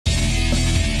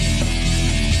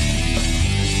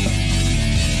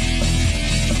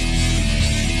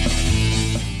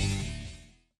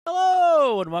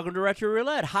and welcome to Retro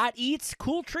Roulette. Hot eats,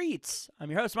 cool treats.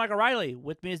 I'm your host, Michael Riley.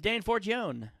 With me is Dane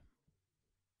Forgione.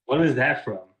 What is that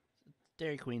from?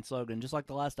 Dairy Queen slogan, just like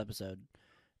the last episode.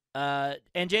 And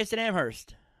Jason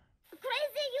Amherst.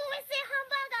 Crazy USA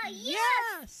hamburger,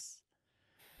 Yes!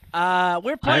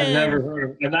 We're playing...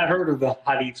 I've not heard of the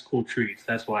Hot Eats Cool Treats.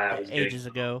 That's why I was ages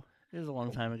ago. It was a long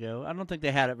time ago. I don't think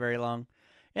they had it very long.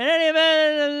 In any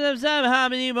event,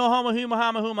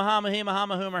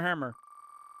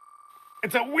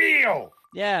 it's a wheel!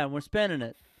 Yeah, we're spinning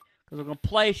it. Because we're going to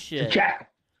play shit. It's a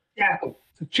jackal. Jackal.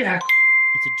 It's a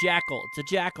jackal. It's a jackal. It's a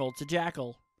jackal. It's a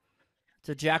jackal. It's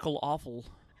a jackal awful.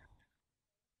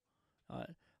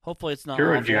 Hopefully it's not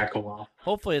You're awful. a jackal.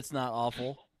 Hopefully it's not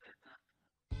awful.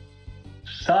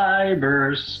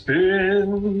 Cyber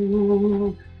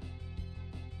spin.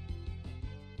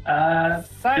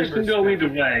 This can go either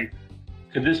way.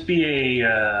 Could this be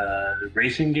a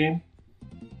racing game?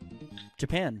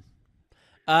 Japan.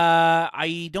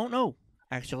 I don't know,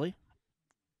 actually.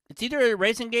 It's either a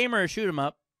racing game or a shoot 'em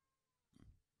up.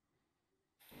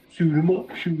 Shoot 'em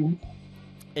up, shoot 'em.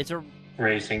 It's a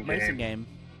racing game.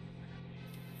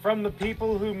 From the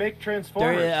people who make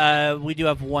Transformers. We do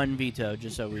have one veto,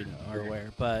 just so we are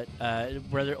aware. But,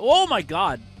 brother, oh my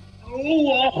God!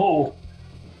 Oh!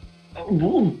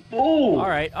 All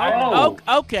right.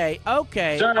 Okay.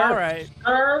 Sir, all right.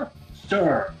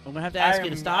 Sir. I'm gonna have to ask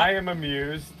you to stop. I am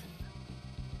amused.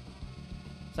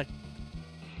 It's like,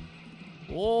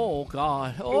 oh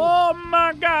God! Oh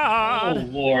my God! Oh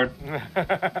Lord!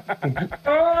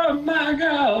 Oh my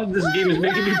God! This game is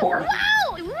making me bored. Wow!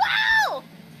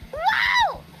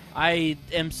 I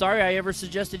am sorry I ever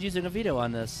suggested using a veto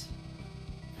on this.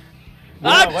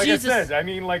 Well, Ah, like Jesus. I said, I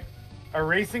mean, like, a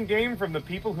racing game from the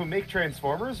people who make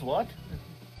Transformers? What?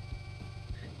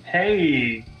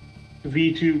 Hey,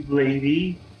 VTube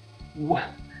lady, what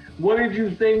did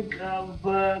you think of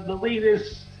the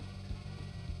latest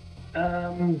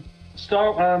Dune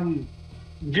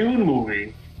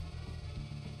movie?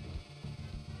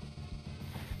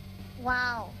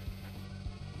 Wow.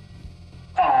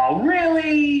 Oh,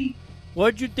 really?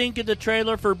 What'd you think of the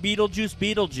trailer for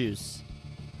Beetlejuice?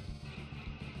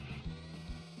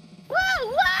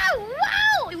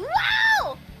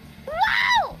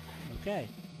 Wow! Okay.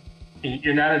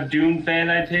 You're not a Dune fan,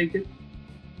 I take it?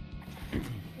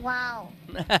 Wow.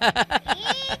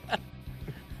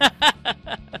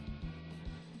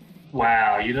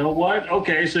 Wow, you know what?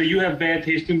 Okay, so you have bad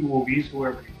taste in movies,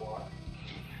 whoever you are.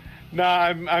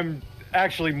 Nah, I'm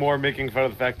actually more making fun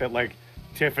of the fact that, like,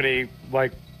 Tiffany,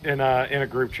 like, in a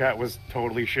group chat was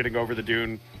totally shitting over the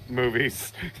Dune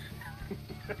movies.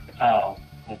 Oh,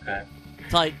 okay.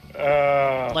 It's like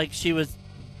she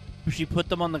put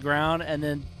them on the ground and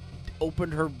then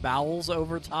opened her bowels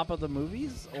over top of the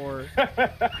movies, or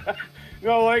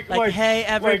no, like hey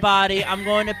everybody, I'm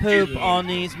going to poop on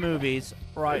these movies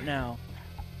right now.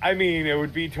 I mean, it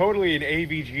would be totally an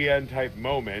AVGN type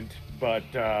moment, but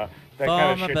that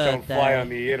kind of shit don't fly on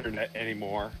the internet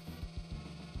anymore.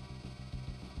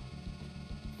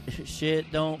 Shit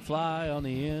don't fly on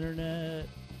the internet.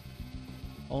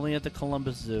 Only at the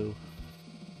Columbus Zoo.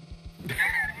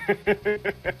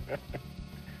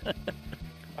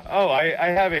 Oh, I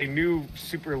have a new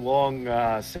super long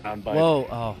soundbite. Whoa!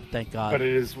 Oh, thank God! But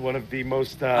it is one of the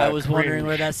most. I was cringe. wondering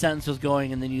where that sentence was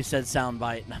going, and then you said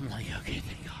soundbite, and I'm like, okay,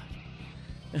 thank God.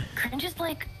 Cringe is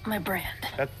like my brand.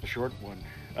 That's the short one.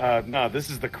 No, this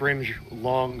is the cringe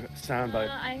long soundbite.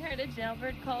 I heard a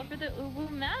jailbird call for the Uwu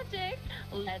magic.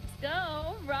 Let's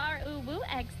go. Rar Uwu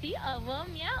XD Uwu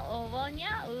Meow Uwu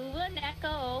Nya Uwu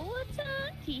Neko Uwu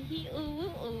Chan Kihi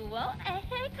Uwu Uwu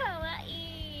Ehe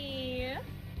Kawaii.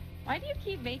 Why do you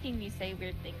keep making me say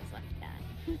weird things like that?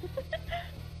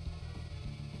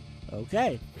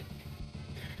 Okay.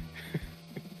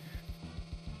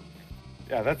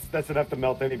 Yeah, that's enough to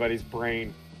melt anybody's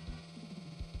brain.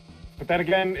 But then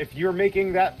again, if you're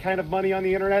making that kind of money on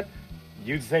the internet,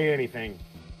 you'd say anything.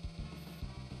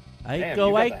 I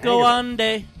go on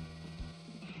day.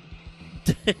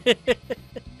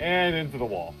 And into the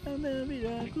wall.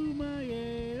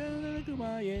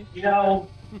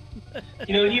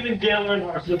 Even Dale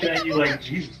Earnhardt's looking at you like,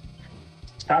 Jesus,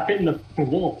 stop hitting the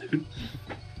wall, dude.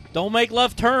 Don't make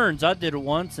left turns. I did it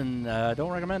once, and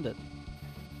don't recommend it.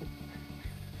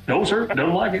 No, sir,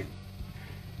 don't like it.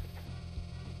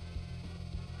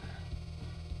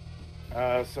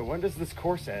 So when does this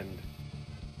course end?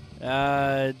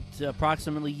 It's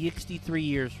approximately 63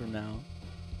 years from now.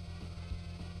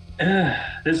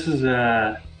 This is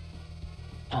oh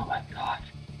my God.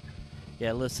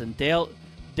 Yeah, listen, Dale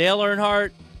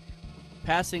Earnhardt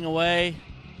passing away.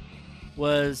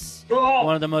 was Oh!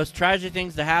 one of the most tragic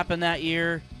things to happen that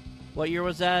year. What year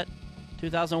was that?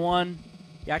 2001?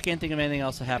 Yeah, I can't think of anything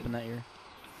else that happened that year.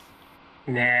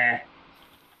 Nah.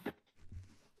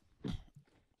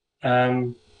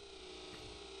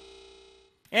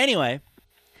 Anyway.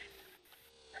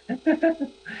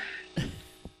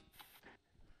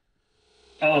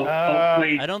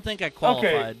 Wait. I don't think I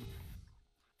qualified.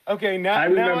 Okay, now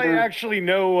I actually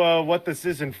know what this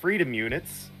is in freedom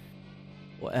units.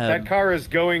 That car is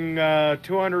going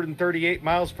 238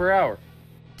 miles per hour.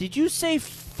 Did you say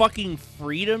fucking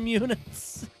freedom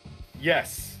units?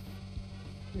 Yes.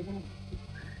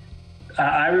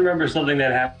 I remember something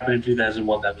that happened in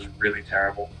 2001 that was really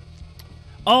terrible.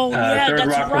 Oh, yeah, Third that's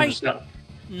Rock right. From the Sun.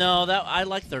 No, I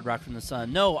like Third Rock from the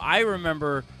Sun. No, I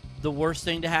remember the worst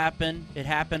thing to happen. It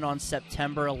happened on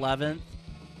September 11th.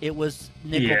 It was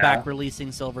Nickelback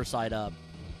releasing Silver Side Up.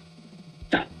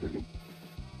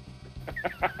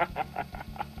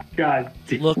 God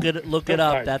damn. Look it Oh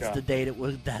up. my That's God. the date it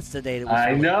was. That's the date it was. I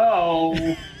released.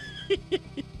 know.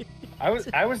 I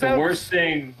was The worst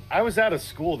thing. I was out of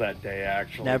school that day,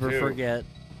 actually. Never too. forget.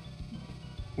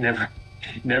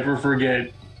 Never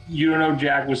forget. You Don't Know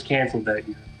Jack was canceled that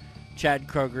year. Chad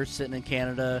Kroger sitting in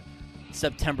Canada,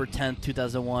 September 10th,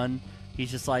 2001.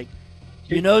 He's just like,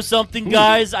 you know something,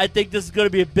 guys? I think this is going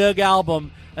to be a big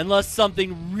album. Unless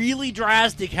something really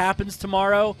drastic happens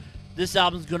tomorrow, this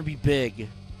album's going to be big.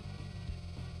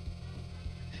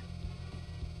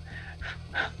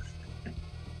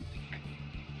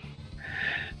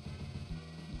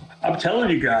 I'm telling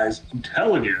you guys. I'm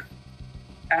telling you.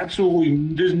 Absolutely,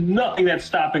 there's nothing that's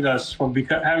stopping us from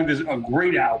having this a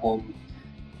great album.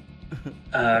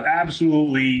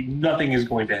 Absolutely nothing is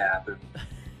going to happen.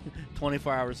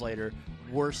 24 hours later,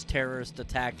 worst terrorist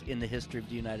attack in the history of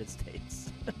the United States.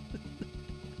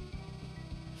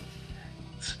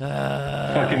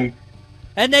 Fucking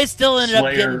And they still ended up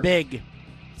Slayer. getting big.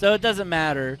 So it doesn't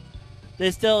matter.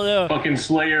 They still... fucking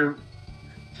Slayer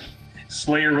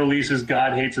releases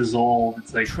God Hates Us All.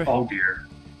 It's like, oh dear.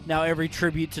 Now every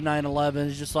tribute to 9/11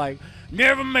 is just like,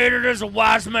 never made it as a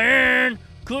wise man,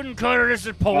 couldn't cut it as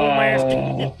a poor man.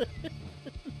 Oh.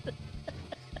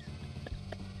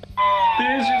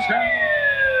 This is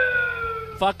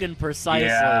how. Fucking precisely.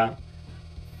 Yeah.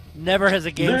 Never has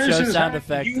a game This show is sound how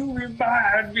effect. You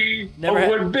remind me Never of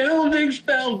had- when buildings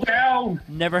fell down.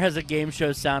 Never has a game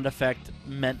show sound effect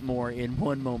meant more in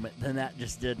one moment than that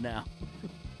just did now.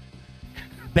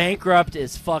 Bankrupt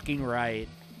is fucking right.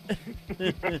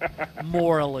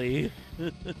 Morally.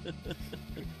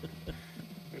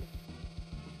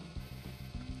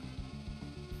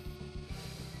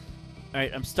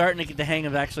 Alright, I'm starting to get the hang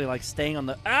of actually like staying on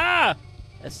the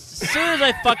as soon as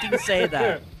I fucking say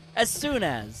that. As soon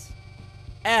as.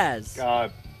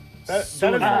 God. That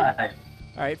Soon is as. Hi.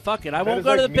 Alright, fuck it. I That won't is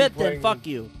go to like the me pit playing- then. Fuck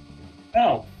you.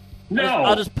 No. No.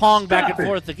 I'll just pong back Stop and it.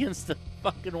 forth against the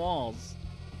fucking walls.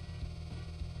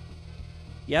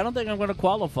 Yeah, I don't think I'm going to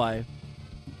qualify.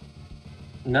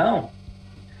 No.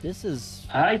 This is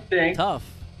I think. tough.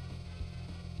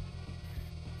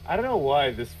 I don't know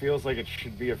why this feels like it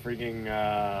should be a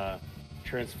freaking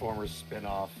Transformers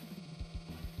spin-off.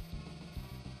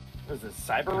 What is this,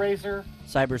 Cyber Racer?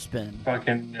 Cyberspin.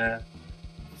 Fucking.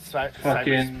 Cyber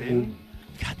Fucking- Spin?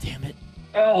 God damn it.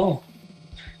 Oh.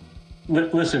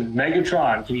 Listen,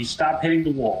 Megatron, can you stop hitting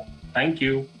the wall? Thank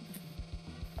you.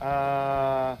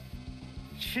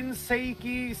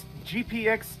 Shinseiki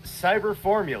GPX Cyber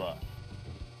Formula.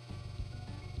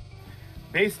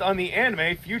 Based on the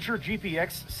anime Future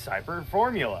GPX Cyber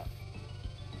Formula.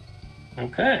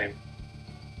 Okay.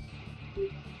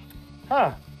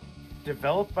 Huh.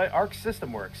 Developed by Arc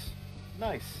System Works.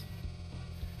 Nice.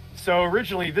 So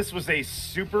originally this was a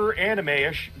super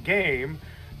anime-ish game,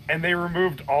 and they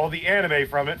removed all the anime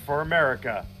from it for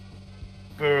America.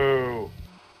 Boo.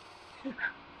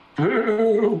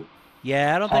 Boo.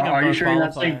 Yeah, I don't think I'm Are going you to sure you're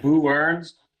not qualify. saying Boo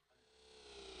earns?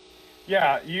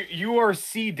 Yeah, you are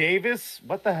C. Davis?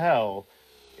 What the hell?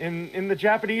 In the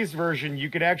Japanese version, you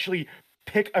could actually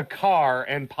pick a car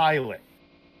and pilot.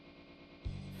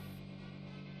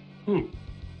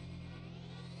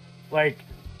 Like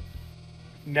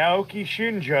Naoki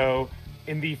Shinjo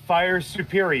in the Fire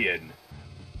Superior.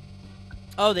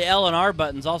 Oh, the L and R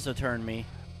buttons also turn me.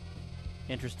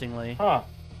 Interestingly. Huh.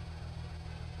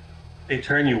 They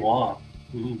turn you on.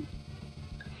 Ooh.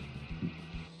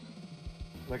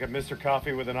 Like a Mr.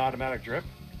 Coffee with an automatic drip?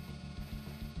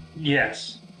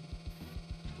 Yes.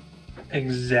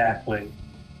 Exactly.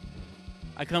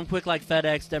 I come quick like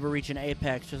FedEx, never reach an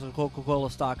apex, just a Coca-Cola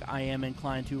stock. I am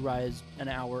inclined to rise an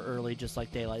hour early, just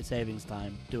like daylight savings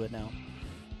time. Do it now.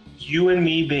 You and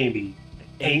me, baby.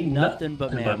 Ain't nothing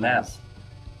but mammals.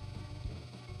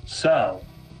 So,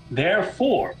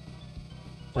 therefore,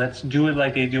 let's do it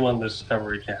like they do on the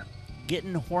Discovery Channel.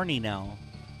 Getting horny now.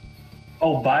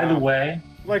 Oh, by the way,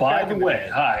 Like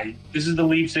hi. This is the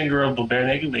lead singer of the Bare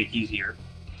Naked Ladies here.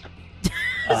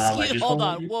 Hold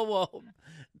on. Whoa.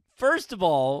 First of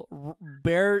all,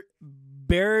 bare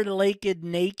naked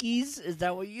nakies? Is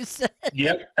that what you said?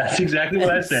 Yep, that's exactly what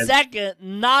I said. Second,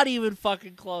 not even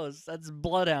fucking close. That's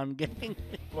Bloodhound Gang.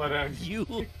 Bloodhound.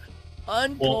 You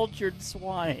uncultured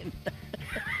swine.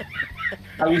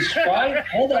 I was trying.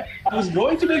 Hold on. I was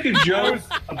going to make a joke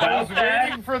about that.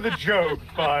 Waiting for the joke,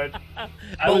 but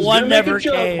I was one gonna never make a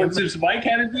joke, came. but since Mike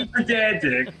had to be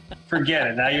pedantic, forget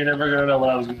it. Now you're never gonna know what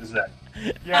I was gonna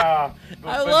say. yeah.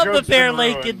 I love the joke's Bare been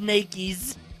Naked ruined.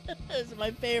 Nakies. It's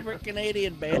my favorite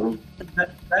Canadian band.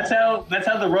 That's how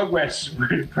the Rugrats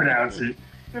would pronounce it.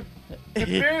 The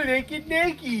Bare Naked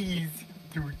Nakies.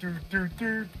 Do do do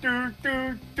do do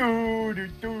do do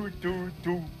do do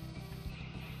do.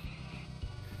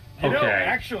 You know, Okay.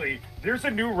 actually, there's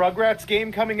a new Rugrats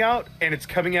game coming out, and it's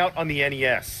coming out on the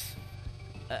NES.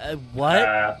 What?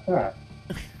 Huh.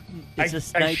 Is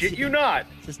this I shit you not.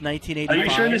 Is this Are 1985? you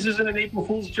sure this isn't an April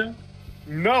Fool's joke?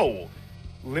 No.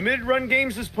 Limited Run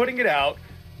Games is putting it out.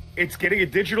 It's getting a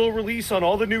digital release on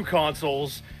all the new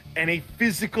consoles and a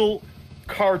physical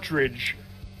cartridge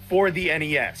for the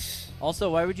NES.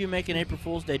 Also, why would you make an April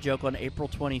Fool's Day joke on April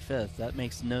 25th? That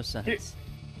makes no sense.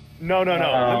 No.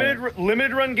 Oh.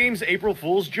 Limited Run Games April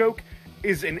Fool's joke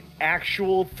is an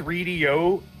actual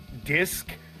 3DO disc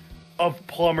of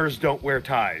Plumbers Don't Wear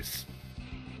Ties.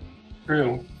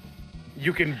 True.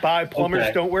 You can buy Plumbers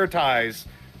Okay. Don't Wear Ties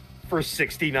for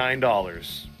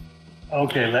 $69.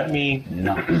 Okay, let me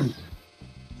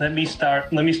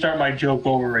start my joke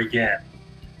over again.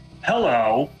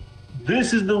 Hello,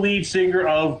 this is the lead singer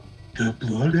of the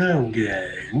Bloodhound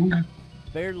Gang,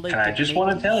 Bare Naked and I just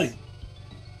want to tell you,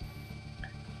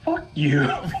 fuck you.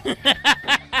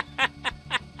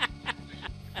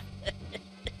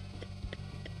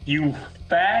 You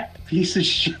fat piece of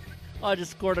shit. Oh, I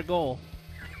just scored a goal.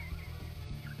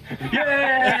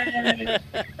 Yay!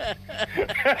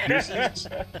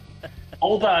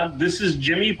 Hold on, this is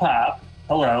Jimmy Pop.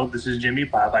 Hello, this is Jimmy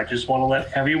Pop. I just want to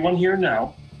let everyone here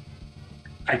know,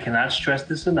 I cannot stress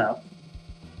this enough.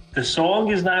 The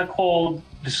song is not called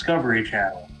Discovery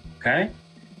Channel, okay?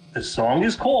 The song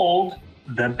is called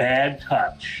The Bad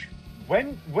Touch.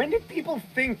 When did people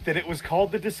think that it was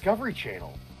called the Discovery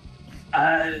Channel?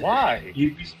 Why?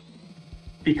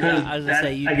 Because Yeah, I was gonna say,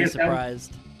 I you'd be guess that-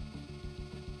 surprised.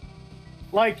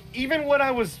 Like, even when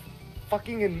I was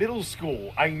fucking in middle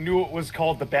school, I knew it was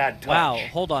called the Bad Touch. Wow,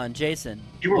 hold on, Jason.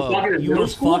 You were Whoa, fucking in you middle were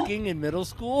school? fucking in middle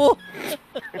school?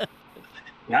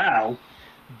 Wow.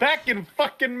 Back in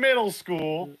fucking middle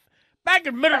school. Back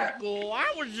in middle school,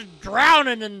 I was just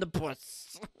drowning in the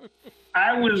puss.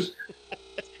 I was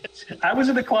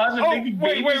in the closet Oh, making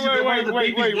wait, babies. and then one of the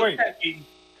wait. babies looked at me.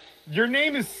 Your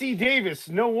name is C. Davis.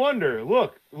 No wonder.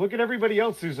 Look at everybody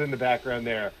else who's in the background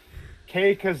there.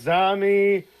 Kei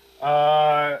Kazami,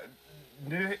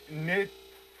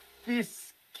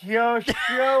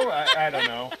 Nithiskyo, I don't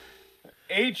know.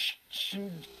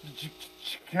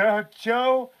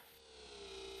 Cho.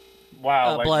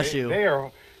 Wow, bless you. They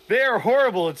are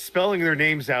horrible at spelling their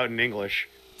names out in English.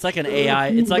 It's like an AI.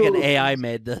 It's like an AI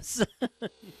made this.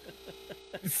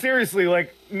 Seriously,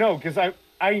 like no, because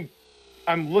I'm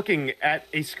looking at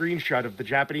a screenshot of the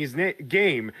Japanese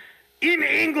game in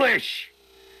English.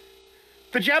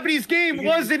 The Japanese game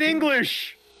was in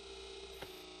English.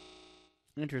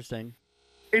 Interesting.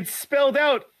 It's spelled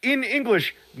out in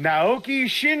English, Naoki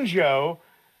Shinjo,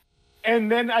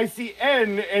 and then I see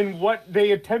N, and what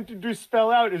they attempted to spell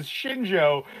out is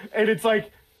Shinjo, and it's like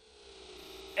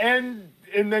N,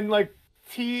 and then like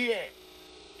TH,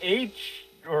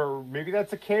 or maybe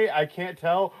that's a K, I can't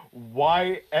tell,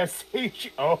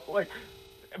 YSHO, like,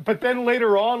 but then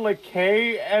later on, like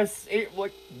KSH,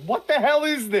 like, what the hell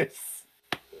is this?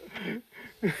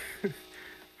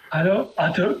 I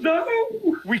don't know.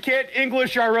 We can't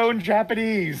English our own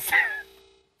Japanese.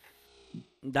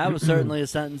 That was certainly a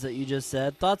sentence that you just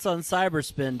said. Thoughts on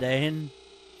Cyberspin, Dane?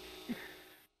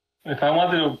 If I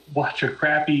wanted to watch a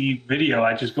crappy video,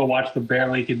 I'd just go watch the Bare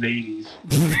Naked Ladies.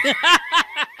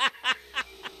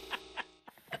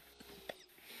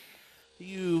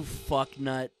 You fuck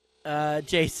nut.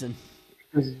 Jason.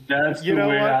 That's You the know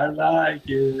way what? I like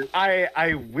it.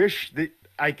 I wish that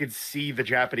I could see the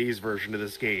Japanese version of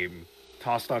this game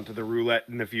tossed onto the roulette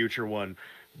in the future one,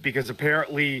 because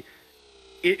apparently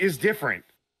it is different.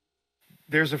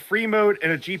 There's a free mode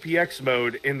and a GPX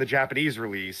mode in the Japanese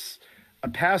release, a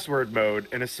password mode,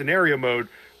 and a scenario mode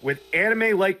with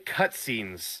anime-like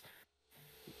cutscenes.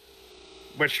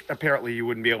 Which apparently you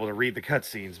wouldn't be able to read the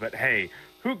cutscenes, but hey,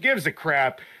 who gives a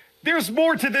crap? There's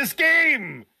more to this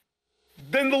game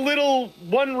than the little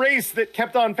one race that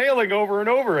kept on failing over and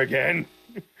over again.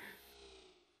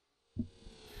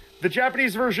 The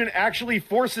Japanese version actually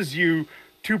forces you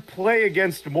to play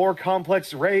against more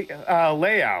complex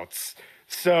layouts.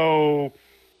 So,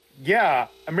 yeah,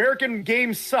 American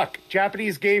games suck.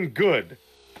 Japanese game good.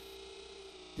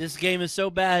 This game is so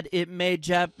bad it made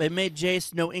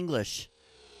Jace know English.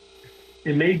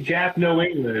 It made Jap no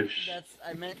English.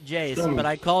 I meant Jace, but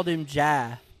I called him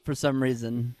Ja for some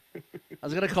reason. I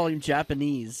was gonna call him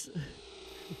Japanese.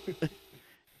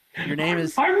 Your name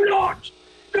is. I'm not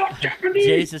Japanese.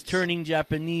 Jace is turning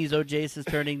Japanese. Oh, Jace is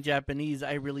turning Japanese.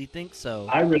 I really think so.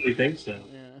 I really think so.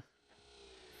 Yeah.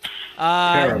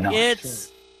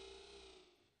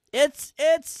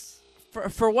 It's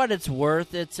for what it's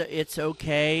worth. It's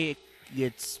okay.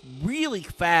 It's really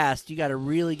fast. You got to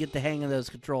really get the hang of those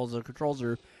controls. The controls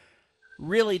are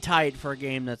really tight for a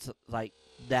game that's like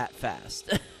that fast.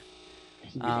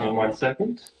 Give me 1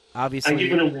 second. Obviously, I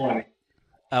give it a 1.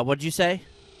 What'd you say?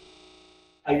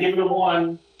 I give it a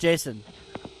 1. Jason.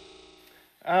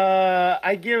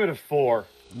 I give it a 4.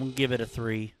 I'm gonna give it a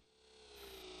 3.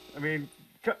 I mean,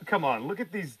 come on, look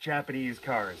at these Japanese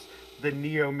cars. The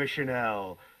Neo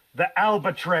Missionel, the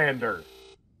Albatrander.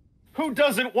 Who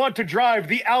doesn't want to drive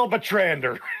the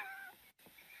Albatrander?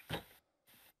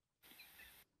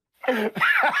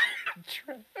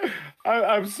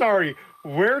 I'm sorry.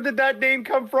 Where did that name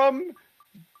come from?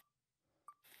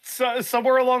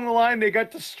 Somewhere along the line, they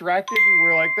got distracted and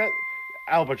were like, that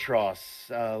Albatross,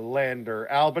 Lander,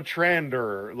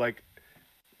 Albatrander, like...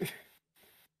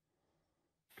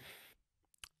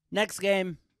 Next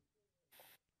game.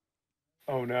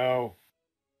 Oh, no.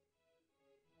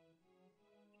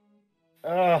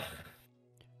 Ugh.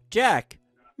 Jack,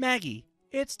 Maggie,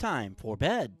 it's time for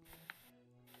bed.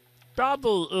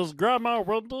 Daddy, is Grandma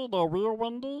Wendy the real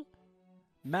Wendy?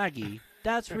 Maggie,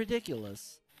 that's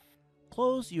ridiculous.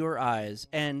 Close your eyes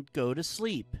and go to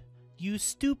sleep, you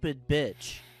stupid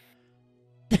bitch.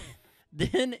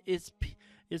 Then is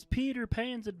Peter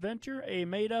Pan's adventure a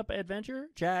made-up adventure?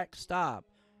 Jack, stop.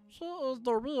 So is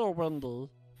the real Wendy.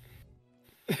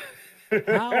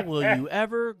 How will you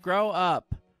ever grow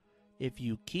up if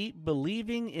you keep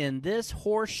believing in this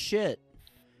horse shit?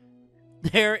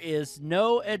 There is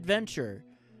no adventure.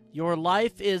 Your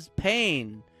life is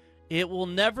pain. It will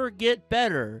never get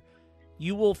better.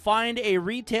 You will find a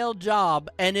retail job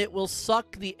and it will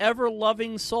suck the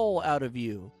ever-loving soul out of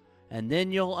you. And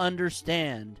then you'll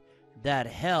understand that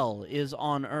hell is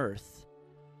on earth.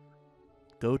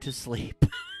 Go to sleep.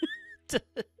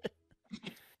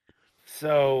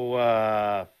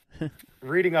 So,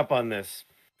 reading up on this.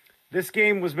 This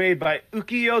game was made by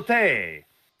Ukiyo-te.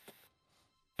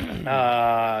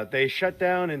 They shut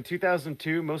down in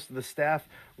 2002. Most of the staff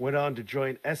went on to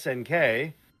join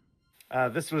SNK.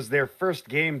 This was their first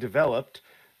game developed.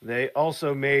 They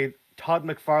also made Todd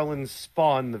McFarlane's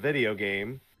Spawn, the video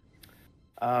game,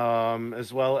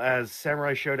 as well as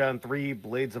Samurai Showdown 3,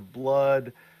 Blades of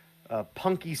Blood,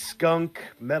 Punky Skunk,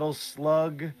 Metal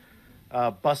Slug,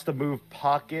 Bust-a-Move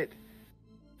Pocket,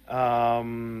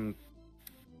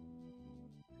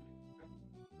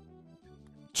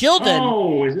 Children.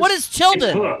 Oh, What is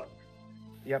Children? Hook.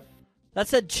 Yep. That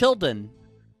said Children.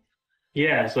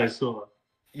 Yes, I saw it.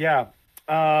 Yeah.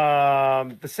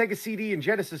 The Sega CD and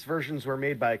Genesis versions were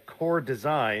made by Core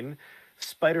Design.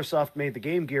 Spidersoft made the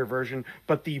Game Gear version,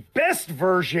 but the best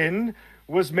version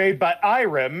was made by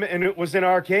Irem, and it was in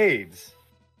arcades.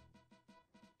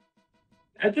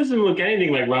 That doesn't look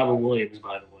anything like Robin Williams,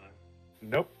 by the way.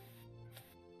 Nope.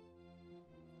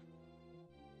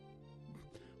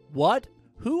 What?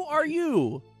 Who are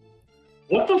you?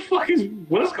 What the fuck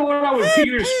what's going on with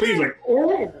Peter's face? Like,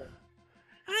 oh.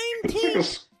 I'm It's like Tim. a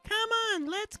s- Come on,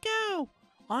 let's go.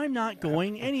 I'm not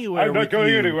going anywhere I'm not with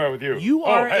going you. anywhere with you. You Oh,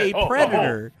 are hey, a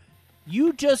predator.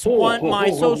 You just Oh, want oh, my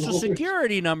oh, social oh, oh.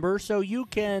 security number so you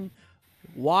can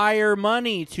wire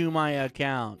money to my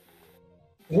account.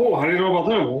 Whoa, how do you know about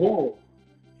them? Whoa.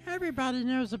 Everybody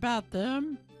knows about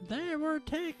them. They were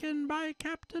taken by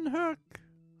Captain Hook.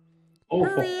 Oh,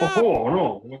 Hurry oh, up. oh,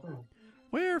 no.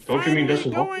 We're Don't you finally mean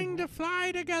Dustin going Hoffman? to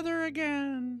fly together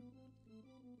again.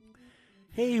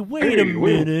 Hey, wait Hey, a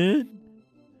minute.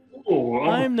 Oh,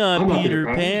 I'm not Peter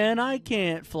Pan. Pan. I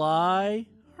can't fly.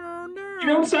 Oh, no. You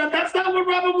know, that's not what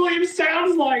Robin Williams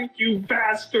sounds like, you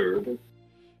bastard.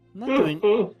 I'm not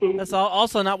doing... That's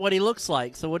also not what he looks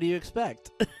like, so what do you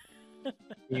expect?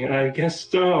 Yeah, I guess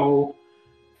so.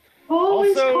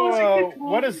 Always causing Also, it.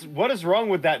 what is wrong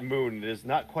with that moon? It is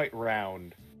not quite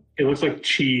round. It looks like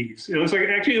cheese. It looks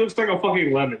like a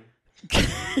fucking lemon.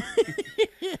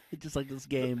 Just like this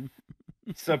game.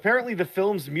 So apparently, the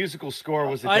film's musical score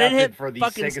was I didn't hit adapted for the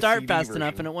fucking Sega start CD fast version.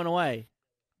 enough and it went away.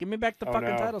 Give me back the Oh, fucking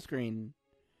no. title screen.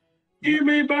 Give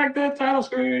me back that title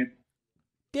screen.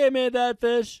 Give me that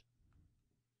fish.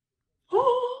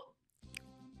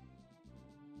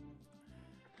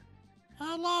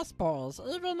 I lost balls,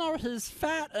 even though he's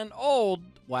fat and old.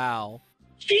 Wow.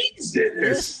 This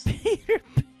Jesus. Peter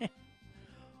Pan.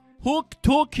 Hook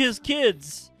took his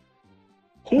kids.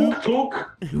 Hook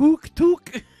took. Hook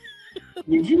took.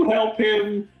 Would you help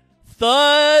him?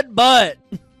 Thud butt.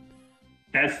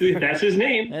 That's his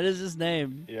name. That is his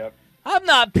name. Yep. I'm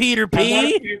not Peter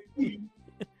P.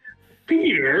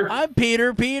 Peter. I'm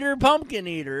Peter Pumpkin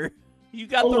Eater. You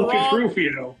got Oh, the look, it's wrong.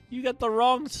 Rufio. You got the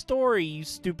wrong story, you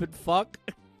stupid fuck.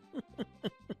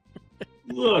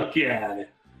 Look at it.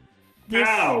 This-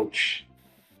 Ouch.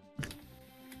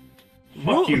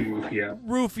 Fuck you, Rufio.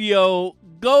 Rufio,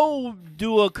 go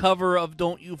do a cover of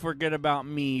 "Don't You Forget About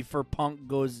Me" for Punk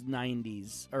Goes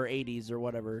 90s or 80s or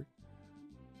whatever.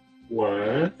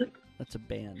 What? That's a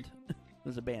band.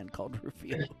 There's a band called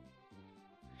Rufio.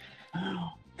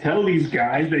 Tell these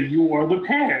guys that you are the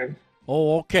Pan.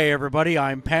 Oh, okay, everybody.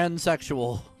 I'm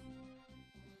pansexual.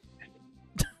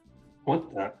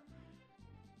 What the?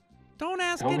 Don't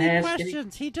ask Don't any ask any-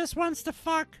 questions. He just wants to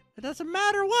fuck. It doesn't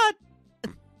matter what.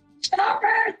 Stop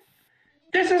it!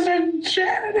 This is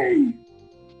insanity!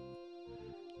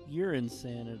 You're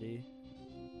insanity.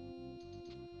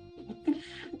 What the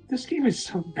this game is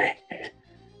so bad.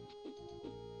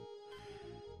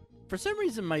 For some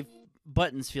reason, my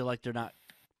buttons feel like they're not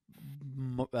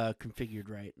configured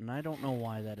right, and I don't know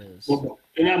why that is.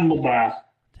 And I'm mobile.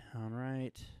 Down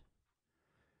right.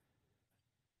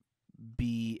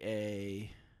 BAYX.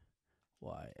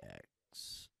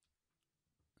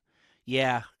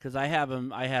 Yeah, because I had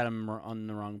them on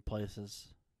the wrong places.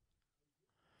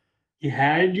 You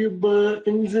had your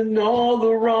buttons in all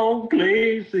the wrong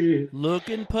places.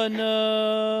 Looking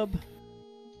panub.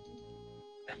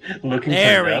 Looking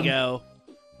There for we them. go.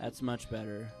 That's much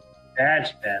better.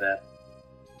 That's better.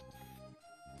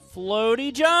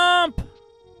 Floaty jump.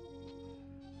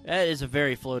 That is a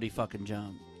very floaty fucking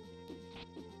jump.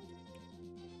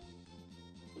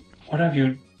 What have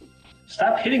you?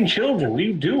 Stop hitting children. What are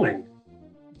you doing?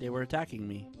 They were attacking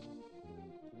me.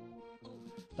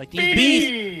 Like these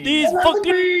bees. These I love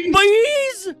fucking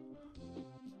the bees.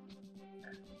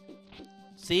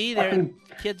 See, their Fucking-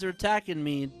 kids are attacking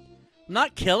me. I'm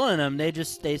not killing them. They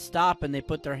stop and they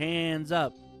put their hands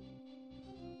up.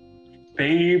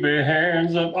 Baby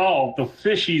hands up. Oh, the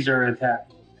fishies are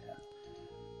attacking.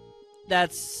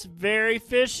 That's very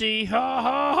fishy. Ha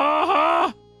ha ha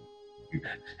ha.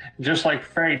 Just like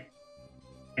Freddy.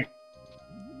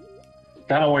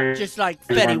 Got away. Just like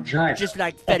It's Fetty. vagina. Just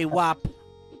like Fetty Wap.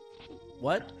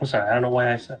 What? I'm sorry. I don't know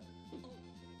why I said.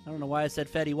 I don't know why I said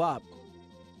Fetty Wap.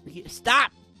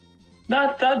 Stop!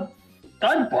 Not done.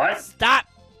 Done butt. Stop!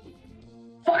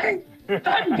 Fucking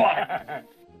done butt.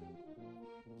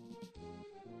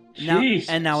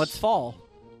 Now it's fall.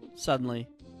 Suddenly,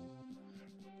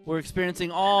 we're experiencing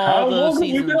all How the long have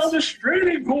we seasons. been on this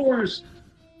training course?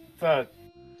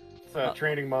 It's a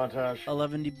training montage.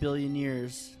 11 billion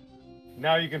years.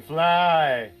 Now you can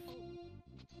fly.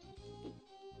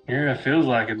 Yeah, it feels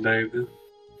like it, David.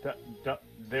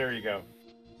 There you go.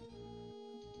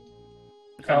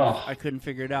 Oh, I couldn't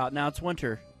figure it out. Now it's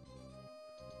winter.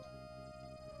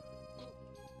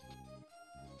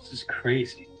 this is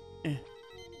crazy.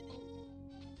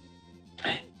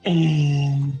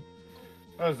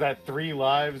 What was that? 3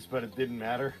 lives, but it didn't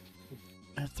matter.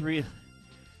 3.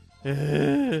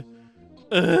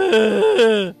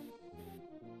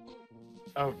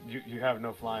 Oh, you have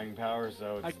no flying powers,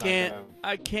 so it's I not can't. gonna...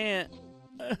 I can't.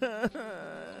 Does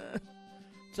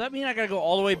that mean I gotta go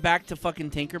all the way back to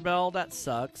fucking Tinkerbell? That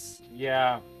sucks.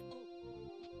 Yeah.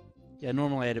 Yeah,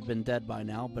 normally I'd have been dead by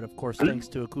now, but of course, thanks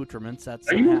to accoutrements, that's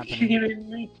Are not you happening. kidding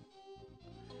me?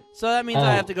 So that means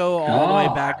I have to go all the way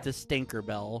back God. to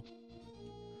Stinkerbell.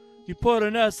 You put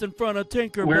an S in front of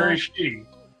Tinkerbell, Where is she?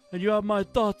 and you have my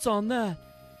thoughts on that.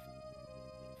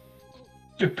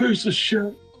 You piece of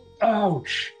shit.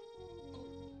 Ouch.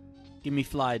 Give me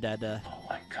Fly Dada. Oh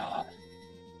my god.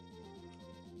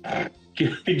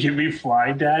 Give me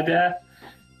Fly Dada?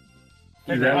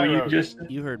 Is that what you just said?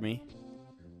 You heard me.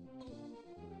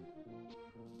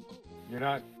 You're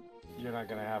not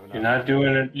gonna have enough. You're not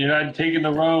doing it. You're not taking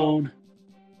the road.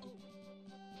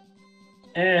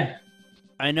 I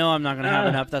I know I'm not gonna have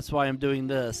enough. That's why I'm doing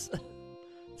this.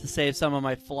 to save some of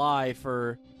my fly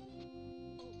for...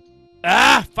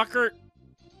 Ah, fucker!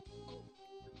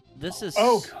 This is...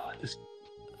 Oh. God,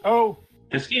 Oh,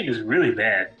 this game is really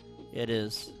bad. It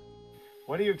is.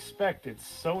 what do you expect? It's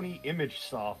Sony Image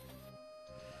Soft.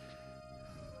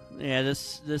 Yeah,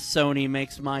 this Sony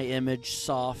makes my image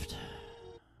soft.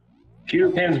 Peter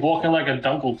Pan's walking like a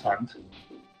dunkletunt.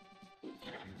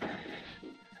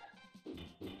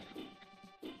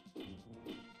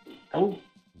 Oh.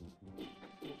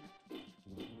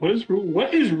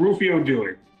 What is Rufio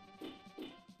doing?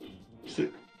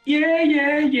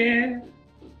 Yeah.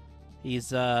 He's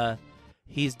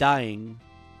dying.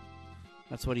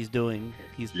 That's what he's doing.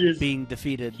 He's He is- being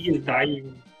defeated. He is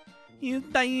dying. He's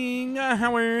dying.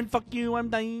 Howard, fuck you, I'm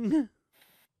dying.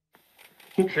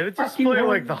 Did it just Fucking play hell.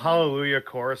 like the Hallelujah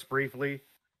chorus briefly?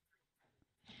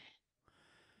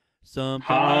 Something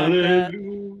like that.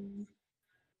 Hallelujah.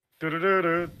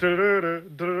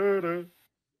 Du-du-du-du-du-du-du-du-du.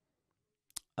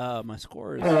 My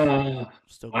score is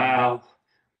still going. Wow.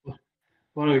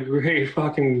 What a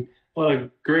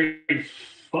great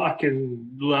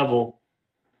fucking level.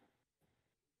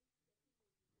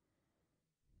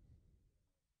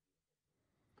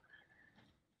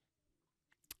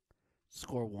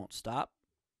 Score won't stop.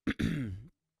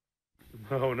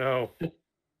 Oh no.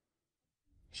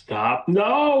 Stop.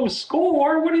 No,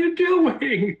 score. What are you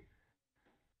doing?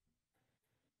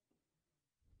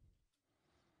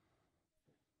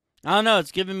 I don't know.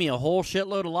 It's giving me a whole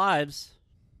shitload of lives.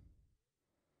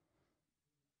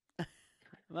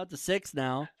 I'm up to 6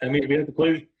 now. I mean, we have to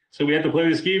play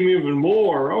this game even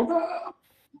more. Oh no.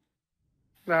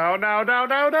 No.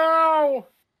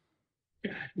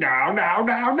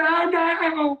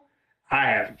 No. I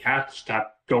have got to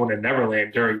stop going to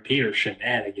Neverland during Peter's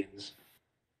shenanigans.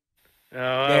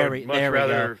 I There would we much go.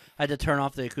 rather. I had to turn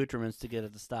off the accoutrements to get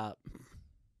it to stop.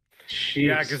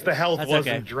 Yeah, because the health That's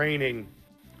wasn't okay. draining.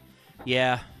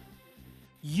 Yeah.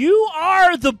 You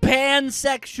are the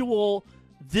pansexual.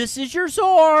 This is your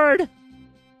sword.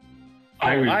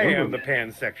 I am the that.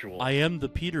 pansexual. I am the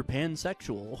Peter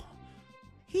Pansexual.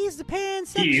 He's the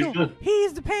pansexual.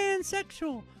 He's the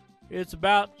pansexual. It's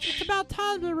about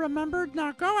time to remember.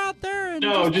 Now go out there and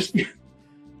No, just give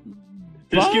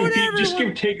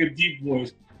everyone. take a deep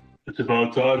voice. It's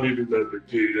about time you remember,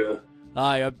 Peter.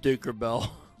 Hi, I'm Tinkerbell.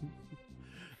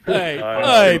 Hey,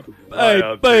 I am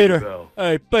Peter. Tinkerbell.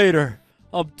 Hey, Peter.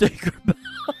 I'm Tinkerbell.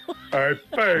 Hey,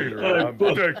 Peter, I'm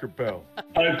Tinkerbell.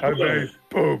 I made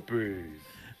poopies.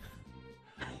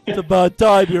 It's about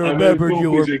time you I made remembered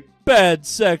you were poopies.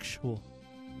 pansexual.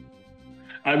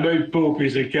 I made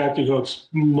poopies at Captain Hook's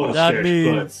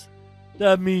mustache.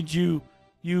 That means you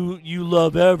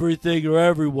love everything or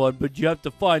everyone, but you have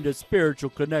to find a spiritual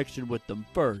connection with them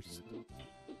first.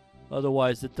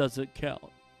 Otherwise, it doesn't count.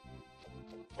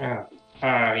 Yeah.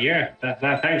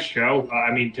 Thanks, Joe.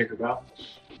 I mean, Tinkerbell.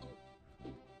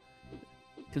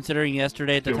 Considering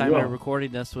yesterday at the You're time we were welcome.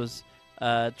 recording this was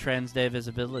Trans Day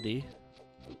Visibility,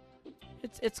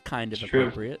 it's kind of It's true.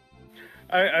 appropriate.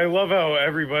 I love how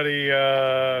everybody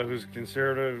who's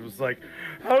conservative was like,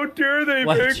 how dare they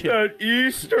Why'd make you- that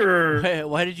Easter?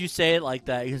 Why did you say it like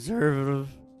that? Conservative.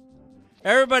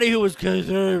 Everybody who was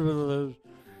conservative,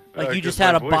 like you just 'cause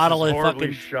had my a voice bottle is of horribly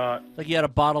fucking, shot. like you had a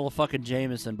bottle of fucking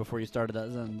Jameson before you started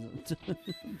that sentence.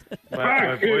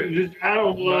 My voice,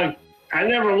 I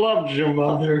never loved your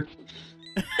mother.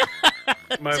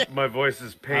 my voice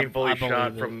is painfully I believe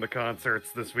shot it. from the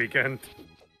concerts this weekend.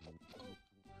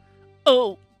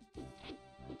 Oh.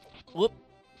 Whoop.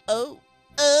 Oh,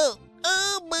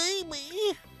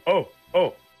 baby. Oh,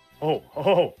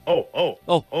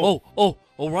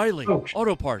 O'Reilly. Ouch.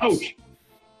 Auto parts. Ouch.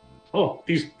 Oh,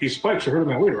 these spikes are hurting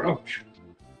my waiter. Ouch.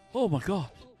 Oh my god.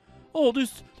 Oh,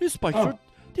 these spikes Oh. are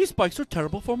these spikes are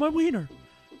terrible for my wiener.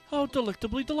 How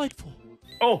delectably delightful.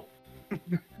 Oh,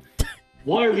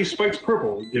 Why are these spikes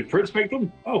purple? Did Prince make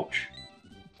them? Ouch.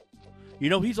 You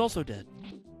know he's also dead,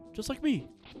 just like me.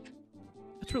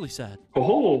 It's really sad.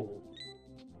 Oh.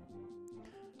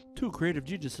 Two creative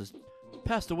geniuses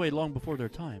passed away long before their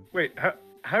time. wait,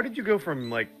 how did you go from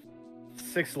like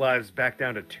 6 lives back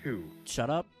down to 2? Shut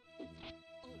up.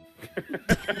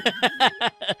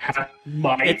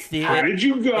 Mike, It's the- how did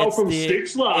you go it's from the-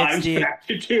 6 lives the- back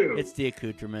to 2? It's the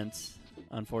accoutrements,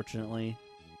 unfortunately.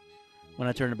 When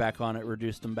I turned it back on, it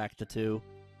reduced them back to 2.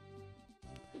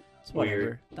 It's whatever.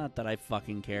 Weird. Not that I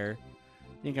fucking care.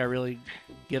 Think I really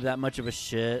give that much of a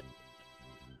shit?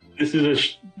 This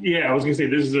is I was gonna say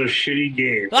this is a shitty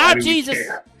game. Ah, Why do we Jesus!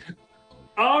 care?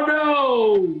 Oh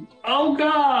no! Oh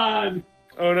god!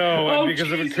 Oh no, Oh, and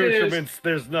because of Jesus. accoutrements,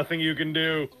 there's nothing you can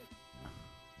do.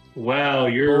 Well,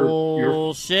 you're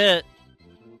Bullshit.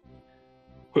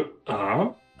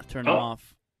 Uh-huh. I turned them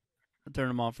off. I turned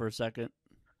them off for a second.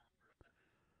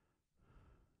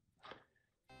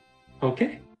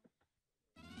 Okay.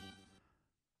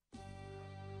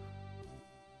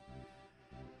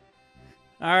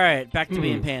 All right, back to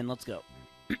being Pan. Let's go.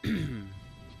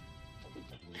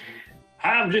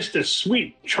 I'm just a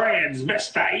sweet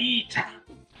transvestite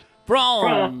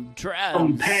From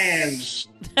Pans.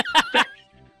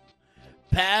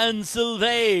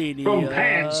 Pennsylvania. From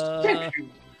Pennsylvania.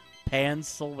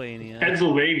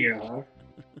 Pennsylvania, huh?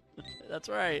 That's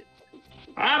right.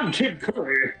 I'm Tim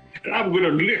Curry, and I'm gonna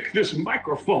lick this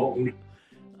microphone.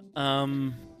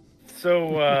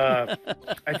 So,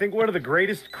 I think one of the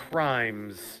greatest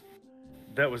crimes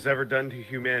that was ever done to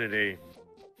humanity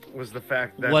was the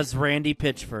fact that... Was Randy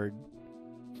Pitchford.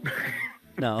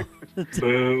 No.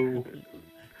 Boo.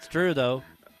 It's true, though.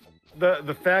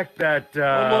 The fact that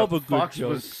love a good Fox joke.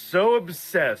 was so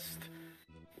obsessed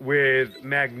with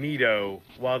Magneto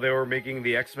while they were making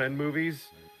the X-Men movies,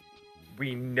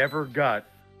 we never got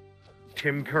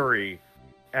Tim Curry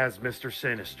as Mr.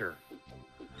 Sinister.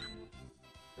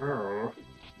 Oh.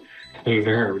 Hey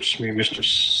there, it's me, Mr.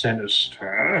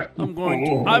 Sinister. I'm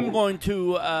going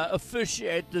to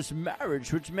officiate this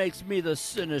marriage, which makes me the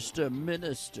sinister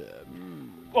minister.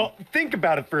 Well, think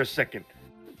about it for a second.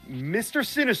 Mr.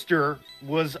 Sinister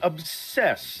was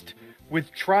obsessed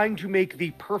with trying to make the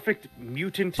perfect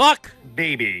mutant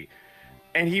baby.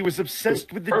 And he was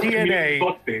obsessed with the Perfect DNA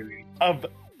fuck baby. of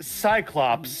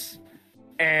Cyclops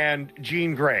and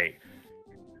Jean Grey.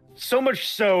 So much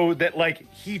so that,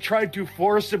 like, he tried to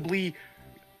forcibly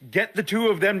get the two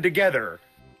of them together.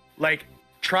 Like,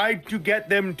 tried to get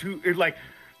them to, like,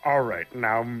 all right,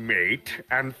 now mate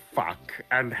and fuck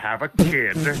and have a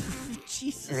kid.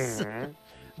 Jesus.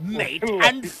 Mate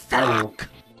and fuck.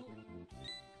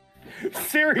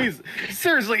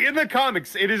 Seriously, in the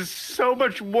comics, it is so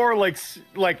much more like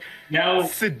Now,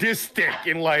 sadistic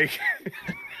and like.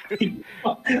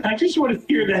 I just want to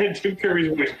hear that in Tim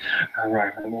Curry's voice. All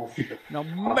right, I want you to. Now,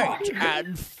 mate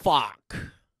and fuck.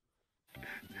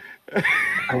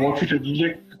 I want you to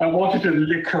lick. I want you to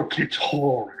lick her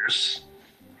clitoris.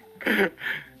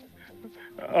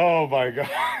 Oh my god.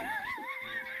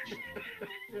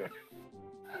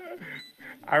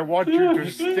 I want you to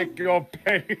stick your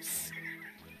penis.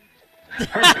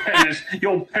 Her penis,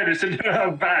 your penis in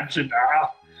her vagina.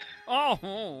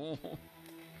 Oh.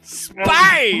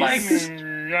 Spice!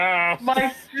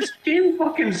 Mike, this game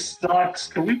fucking sucks.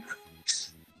 Can we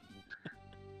please?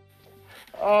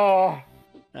 Oh,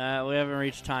 We haven't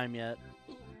reached time yet.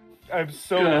 I'm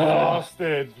so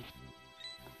exhausted.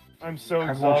 I'm so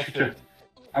exhausted.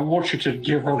 I want you to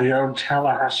give her the old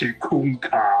Tallahassee coon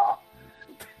car.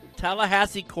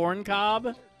 Tallahassee corn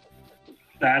cob?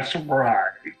 That's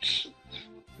right.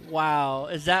 Wow.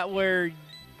 Is that where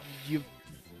you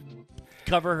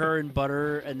cover her in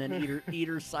butter and then eat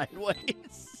her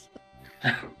sideways?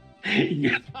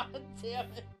 Yeah, God damn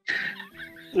it.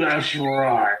 that's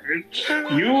right.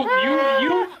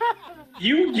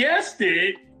 You guessed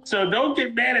it, so don't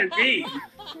get mad at me.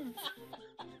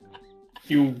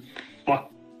 You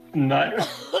fuck nut.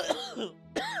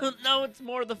 No, it's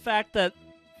more the fact that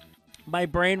my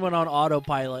brain went on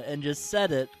autopilot and just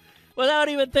said it without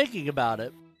even thinking about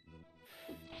it.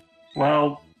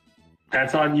 Well,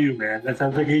 that's on you, man. That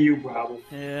sounds like a you problem.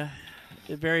 Yeah,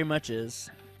 it very much is.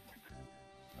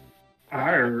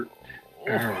 Arr.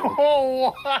 Arr.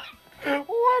 Oh,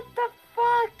 what the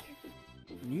fuck?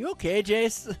 You okay,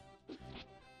 Jace?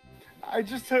 I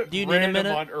just hit Do you need a random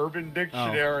minute? on Urban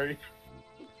Dictionary.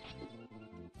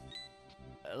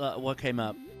 What came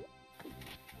up?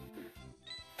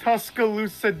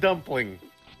 Tuscaloosa dumpling.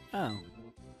 Oh.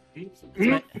 It's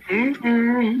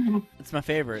my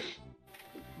favorite.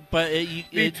 But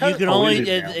it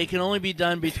can only be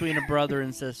done between a brother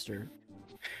and sister.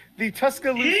 The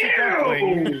Tuscaloosa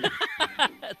dumpling.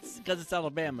 It's because it's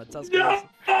Alabama. Tuscaloosa.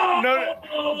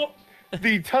 No.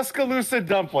 The Tuscaloosa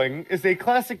dumpling is a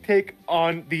classic take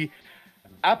on the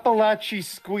Appalachie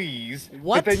squeeze.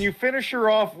 What? But then you finish her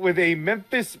off with a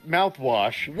Memphis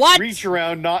mouthwash. What? Reach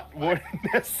around, not what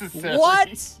necessary.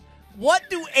 What? What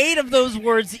do 8 of those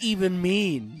words even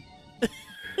mean?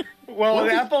 Well,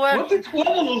 What did 12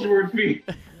 of those words mean?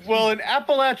 Well, an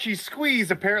Appalachie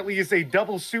squeeze apparently is a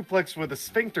double suplex with a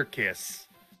sphincter kiss.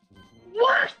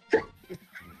 What?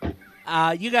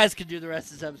 You guys can do the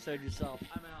rest of this episode yourself.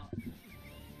 I'm out.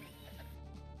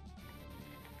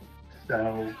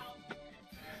 So,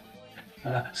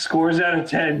 scores out of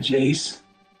 10, Jace.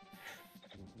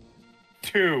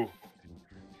 2.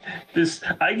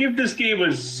 I give this game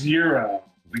a 0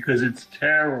 because it's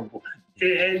terrible.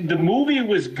 And the movie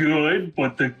was good,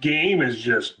 but the game is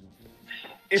just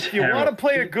if you want to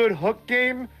play a good hook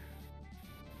game,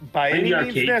 by Play any the means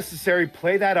arcade. necessary,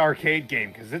 play that arcade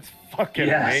game because it's fucking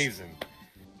Yes. amazing.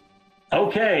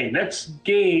 Okay, next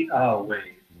game. Oh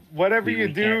wait. Whatever We you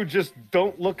do, can't. just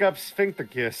don't look up sphincter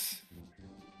kiss.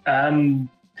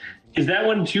 Is that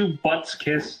when two butts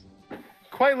kiss?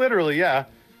 Quite literally, yeah.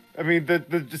 I mean, the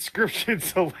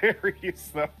description's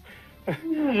hilarious, though.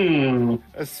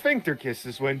 A sphincter kiss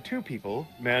is when two people,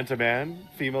 man to man,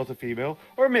 female to female,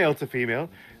 or male to female,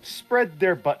 spread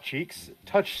their butt cheeks,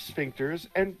 touch sphincters,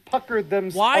 and pucker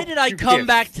themselves. Why did I come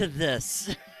back to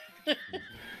this?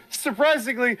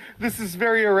 Surprisingly, this is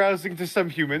very arousing to some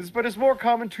humans, but is more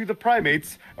common to the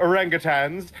primates,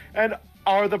 orangutans, and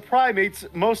are the primates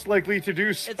most likely to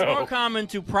do so? It's more common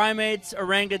to primates,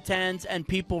 orangutans, and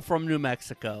people from New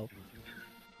Mexico.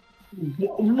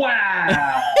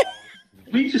 Wow.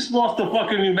 We just lost the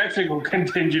fucking New Mexico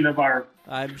contingent of our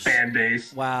fan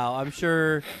base. Wow, I'm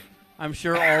sure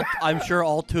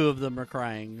all two of them are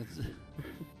crying.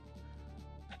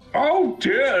 How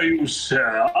dare you,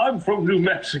 sir? I'm from New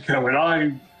Mexico,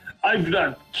 and I do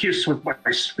not kiss with my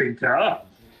sphincter.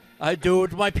 I do it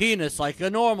with my penis like a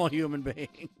normal human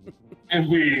being.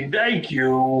 And thank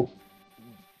you,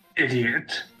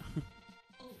 idiot.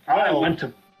 I went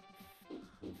to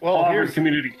Harvard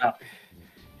Community College.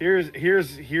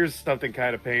 Here's something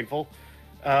kind of painful.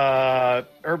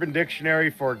 Urban Dictionary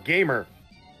for gamer.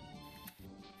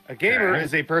 A gamer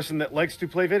is a person that likes to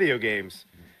play video games.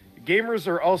 Gamers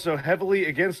are also heavily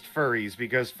against furries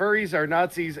because furries are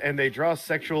Nazis and they draw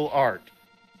sexual art.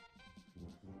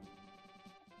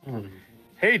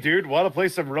 Hey dude, want to play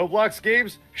some Roblox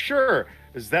games? Sure.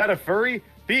 Is that a furry?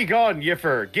 Be gone,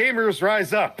 Yiffer. Gamers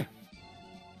rise up.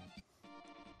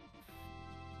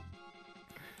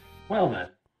 Well then.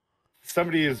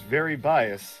 Somebody is very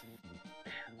biased.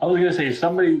 I was gonna say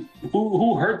somebody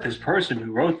who hurt this person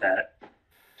who wrote that.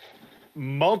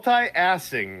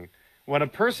 Multi-assing. When a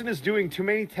person is doing too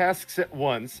many tasks at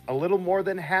once, a little more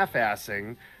than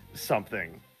half-assing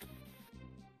something.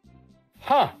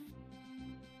 Huh.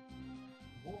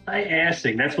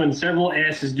 Multi-assing. That's when several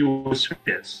asses do a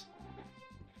kiss.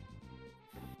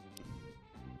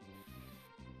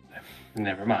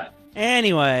 Never mind.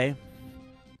 Anyway,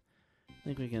 I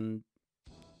think we can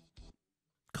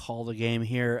call the game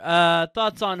here.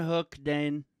 Thoughts on Hook,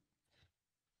 Dane?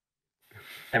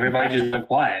 Everybody just went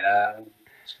quiet.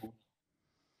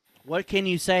 What can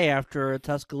you say after a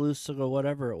Tuscaloosa or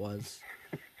whatever it was?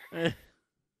 A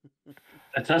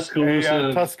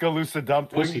Tuscaloosa, Tuscaloosa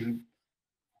dumpling.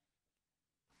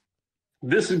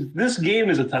 pussy. This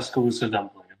game is a Tuscaloosa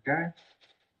dumpling. Okay,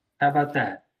 how about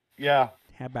that? Yeah.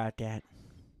 How about that?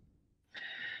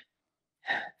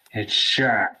 It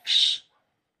sharks.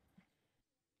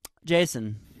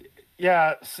 Jason.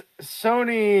 Yeah,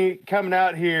 Sony coming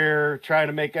out here trying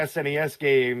to make SNES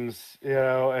games,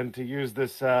 and to use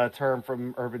this term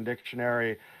from Urban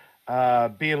Dictionary,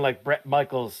 being like Bret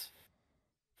Michaels.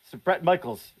 So Bret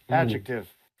Michaels,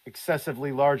 adjective,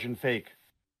 excessively large and fake.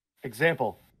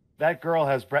 Example, that girl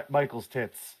has Bret Michaels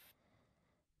tits.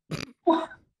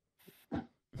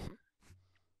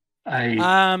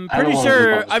 I'm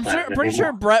pretty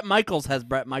sure Bret Michaels has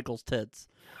Bret Michaels tits.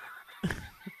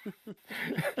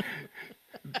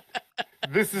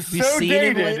 This is Have you so seen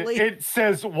him dated. lately? It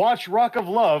says, watch Rock of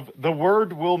Love. The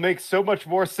word will make so much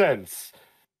more sense.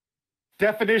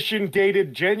 Definition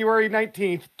dated January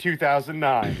 19th,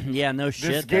 2009. Yeah, no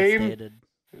shit. That's game- dated.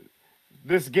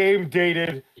 This game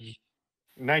dated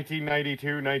 1992,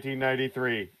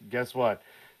 1993. Guess what?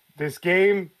 This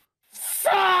game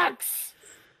sucks!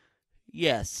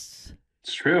 Yes.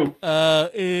 It's true.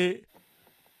 The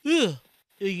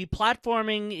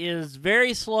platforming is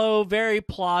very slow, very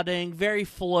plodding, very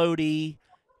floaty.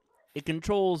 It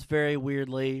controls very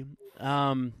weirdly.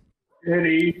 It's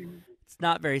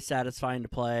not very satisfying to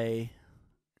play.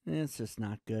 It's just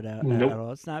not good at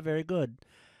all. It's not very good.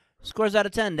 Scores out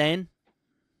of 10, Dane.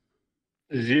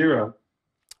 0.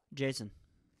 Jason.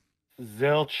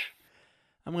 Zilch.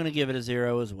 I'm going to give it a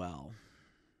 0 as well.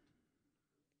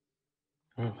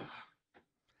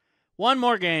 One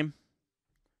more game.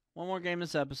 One more game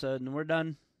this episode, and we're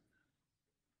done.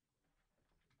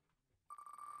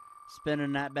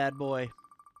 Spinning that bad boy.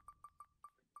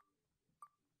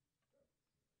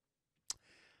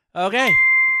 Okay.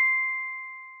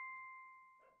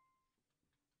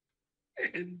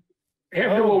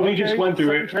 After what we just went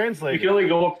through, Translate. we can only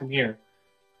go up from here.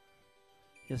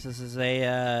 Yes, this is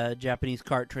a Japanese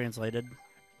cart translated.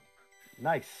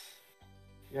 Nice.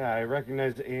 Yeah, I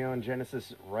recognized Aeon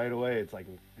Genesis right away. It's like,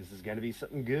 this is going to be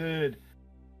something good.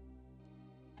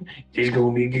 It's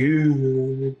gonna be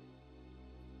good.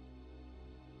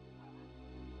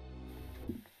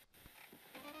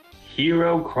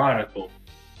 Hero Chronicle.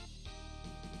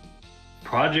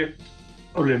 Project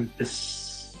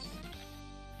Olympus.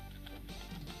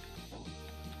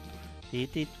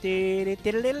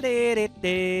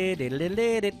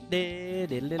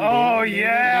 Oh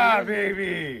yeah,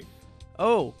 baby.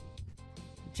 Oh,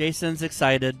 Jason's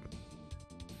excited.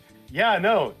 Yeah,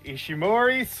 no,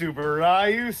 Ishimori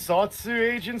Tsuburaya Sotsu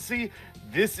Agency.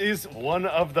 This is one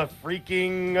of the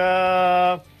freaking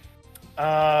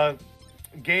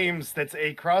games that's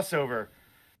a crossover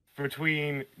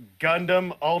between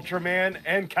Gundam, Ultraman,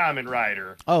 and Kamen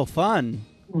Rider. Oh, fun.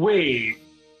 Wait,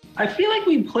 I feel like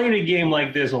we played a game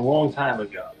like this a long time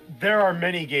ago. There are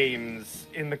many games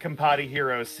in the Compati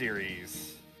Heroes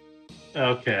series.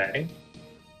 Okay.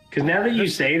 Because now that you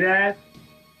say that,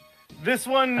 This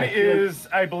one I feel is,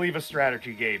 I believe, a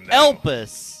strategy game. Though.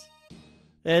 Elpis.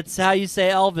 It's how you say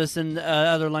Elvis in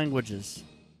other languages.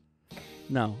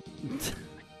 No.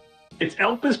 it's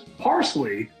Elpis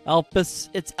Parsley. Elpis.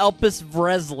 It's Elpis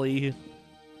Vresley.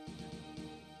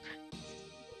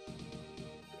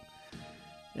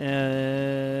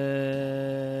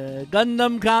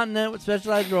 Gundam Continent with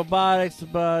specialized robotics,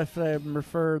 but if I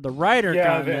refer the Rider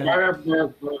Continent,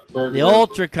 the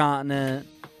Ultra Continent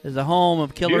is the home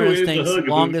of Killer You is the Instinct's hug of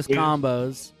longest it.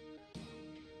 combos.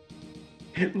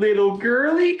 Little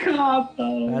girly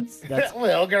combo. That's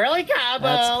Little girly combo.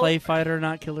 that's Clay Fighter,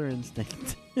 not Killer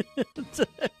Instinct.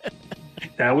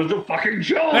 That was a fucking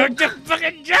joke. It's a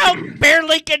fucking joke, Bear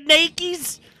Lincoln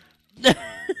Nakies.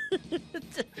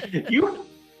 you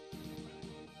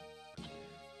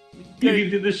can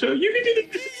do the show. You can do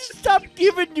the. Stop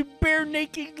giving you Bear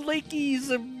Naked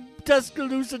Lakies a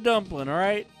Tuscaloosa dumpling, all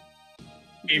right?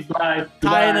 Bye.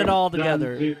 Tying it Goodbye. all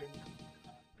together. Done.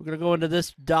 We're going to go into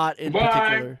this dot in Goodbye.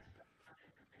 particular.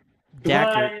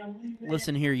 Dakar. Goodbye.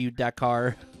 Listen here, you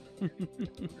Dakar.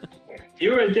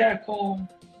 You're a Dakar.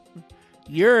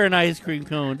 You're an ice cream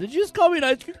cone. Did you just call me an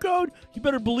ice cream cone? You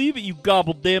better believe it, you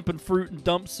gobble dampened fruit and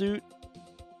dump suit.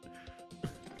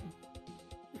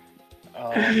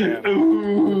 Oh, man.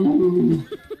 Ooh.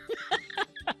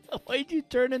 Why'd you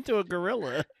turn into a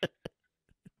gorilla?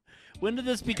 When did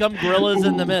this become Gorillas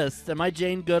in the Mist? Am I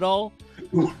Jane Goodall?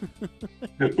 Ooh.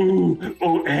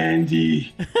 Oh,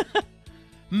 Andy.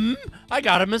 I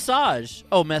got a massage.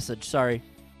 Oh, message. Sorry.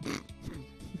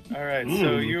 All right,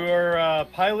 so you are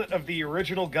pilot of the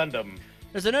original Gundam.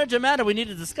 There's an urgent matter we need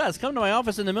to discuss. Come to my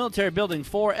office in the military building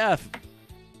 4F.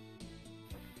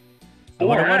 I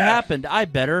wonder what 4F? happened. I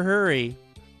better hurry.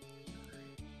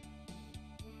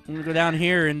 I'm gonna go down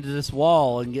here into this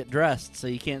wall and get dressed so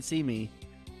you can't see me.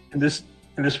 In this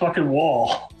fucking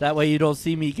wall. That way you don't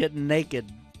see me getting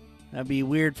naked. That'd be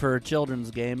weird for a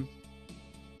children's game.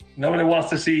 Nobody wants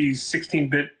to see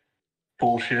 16-bit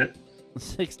bullshit.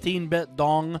 16-bit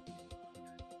dong.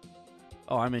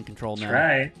 Oh, I'm in control now. That's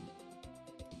right.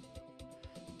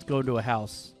 Let's go into a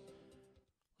house.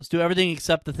 Let's do everything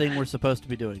except the thing we're supposed to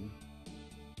be doing.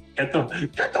 Get the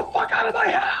fuck out of my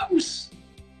house.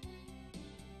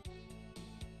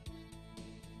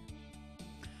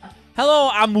 Hello,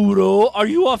 Amuro. Are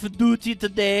you off duty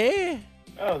today?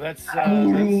 Oh, that's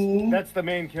the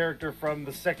main character from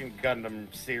the second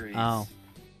Gundam series. Oh.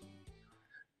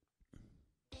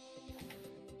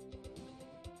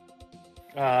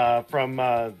 From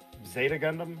Zeta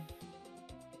Gundam.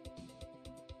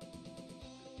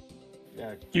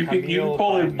 Yeah, You can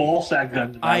call it ball sack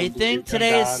gun. I think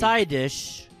today's Gundam. side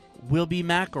dish will be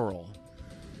mackerel.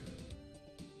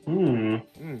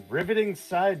 Riveting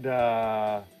side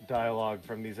dialogue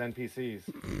from these NPCs.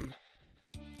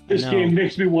 This No. game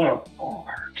makes me want to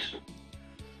fart.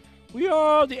 We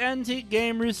are the Antique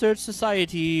Game Research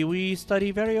Society. We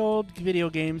study very old video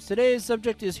games. Today's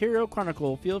subject is Hero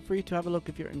Chronicle. Feel free to have a look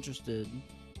if you're interested.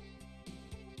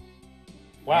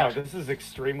 Wow, this is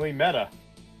extremely meta.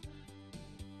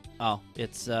 Oh,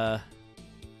 it's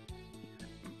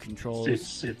controls.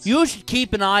 It's You should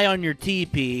keep an eye on your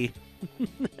TP. you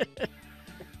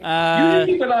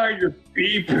keep an eye on your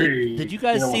BP. Did you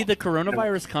guys know, see the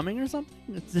coronavirus coming or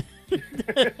something?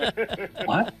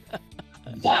 what?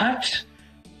 What?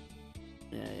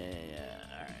 Yeah. All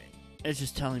right. It's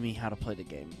just telling me how to play the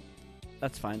game.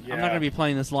 That's fine. I'm not Yeah. going to be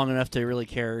playing this long enough to really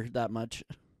care that much.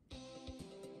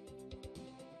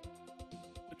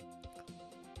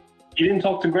 You didn't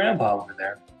talk to Grandpa over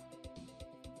there.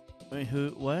 Wait, who?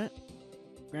 What?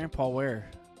 Grandpa, where?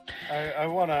 I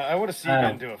wanna see you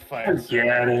get into a fight.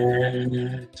 Forget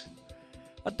it.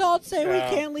 Adults say we Yeah.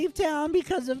 can't leave town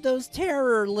because of those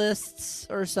terror lists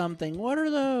or something. What are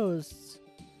those?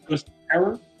 Those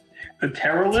terror? The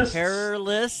terror lists? Terror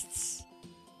lists?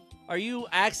 Are you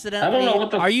accidentally? I don't know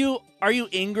what the- Are you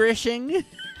Englishing?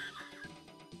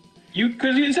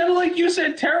 Because you sounded like you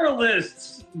said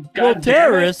terrorists. Well, God damn it.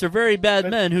 terrorists are very bad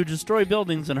men who destroy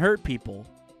buildings and hurt people.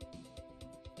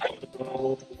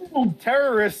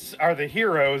 Terrorists are the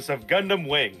heroes of Gundam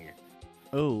Wing.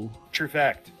 Oh, True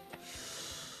fact.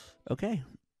 okay.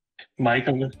 Mike,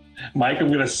 I'm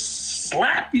gonna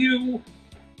slap you.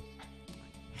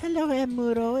 Hello,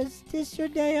 Amuro. Is this your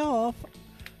day off?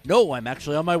 No, I'm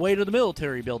actually on my way to the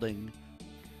military building.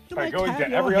 You By might going have to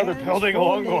your every other hands building full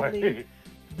along the lately. way.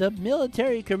 The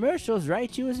military commercials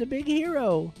write you as a big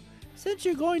hero. Since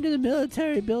you're going to the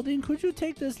military building, could you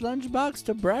take this lunchbox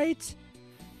to Bright?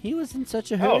 He was in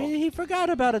such a hurry Oh. he forgot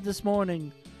about it this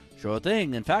morning. Sure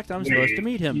thing. In fact, I'm supposed to Wait,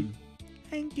 meet him.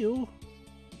 Thank you.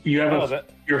 You have Oh, that-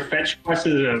 your fetch quest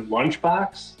is a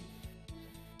lunchbox.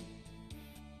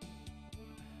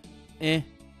 I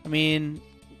mean,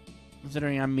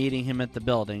 considering I'm meeting him at the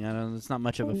building, I don't. It's not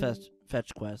much of a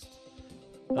fetch quest.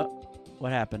 Oh,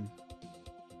 what happened?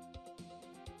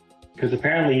 Because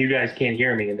apparently you guys can't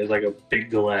hear me, and there's like a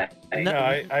big delay. No,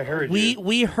 No, I heard We you.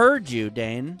 we heard you,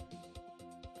 Dane.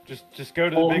 Just go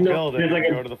to the big building there's and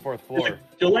like go to the fourth There's floor.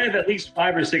 a delay of at least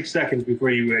 5 or 6 seconds before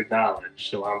you acknowledge,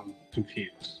 so I'm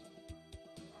confused.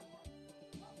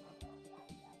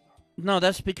 No,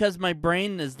 that's because my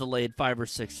brain is delayed 5 or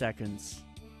 6 seconds.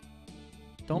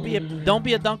 Don't be a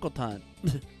dunkleton.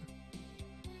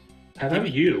 How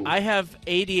about you? I have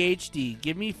ADHD.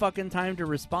 Give me fucking time to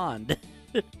respond.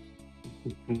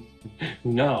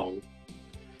 No.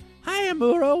 Hi,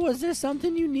 Amuro. Was there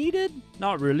something you needed?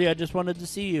 Not really. I just wanted to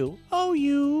see you. Oh,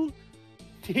 you.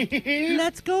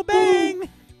 Let's go bang.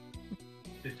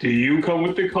 Do you come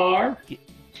with the car?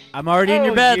 I'm already in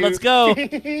your Oh, bed. you- Let's go.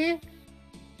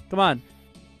 Come on.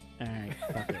 All right.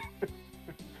 Fuck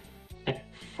it.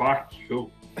 Fuck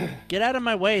you. Get out of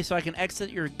my way so I can exit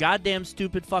your goddamn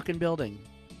stupid fucking building.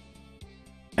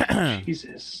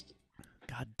 Jesus.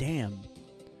 God damn.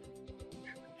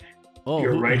 Oh,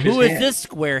 Your righteous who is hand. this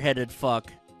square-headed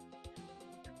fuck?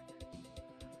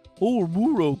 Oh,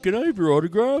 Muro, can I have your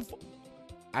autograph?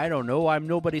 I don't know. I'm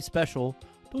nobody special.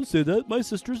 Don't say that. My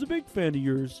sister's a big fan of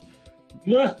yours.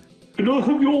 Nah, can I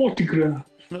have your autograph?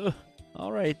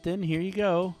 All right, then. Here you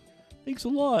go. Thanks a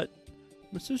lot.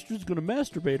 My sister's going to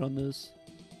masturbate on this.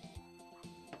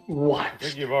 What? I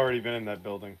think you've already been in that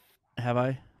building. Have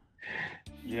I?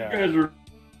 You Yeah. guys are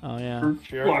Oh, yeah.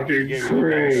 Sure, fucking she gave you the You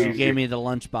crazy. gave me the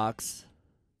lunchbox.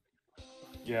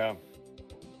 Yeah.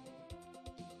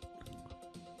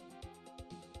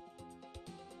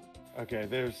 Okay,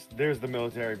 there's the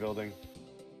military building.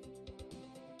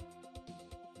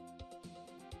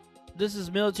 This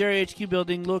is military HQ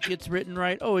building. Look, it's written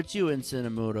right. Oh, it's you,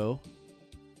 Incinnamuto.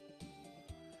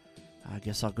 I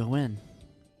guess I'll go in.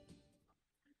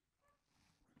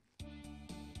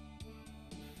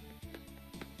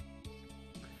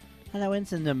 Hello,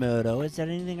 Incinnamuto. Is there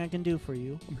anything I can do for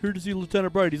you? I'm here to see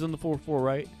Lieutenant Bright. He's on the 4th floor,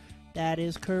 right? That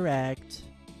is correct.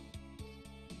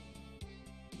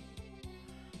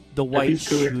 The white is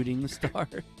correct. shooting star.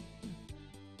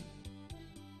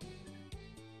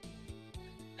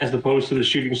 As opposed to the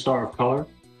shooting star of color.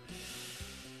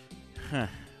 Huh.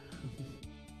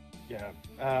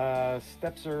 Yeah.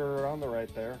 Steps are on the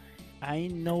right there. I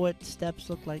know what steps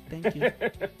look like. Thank you.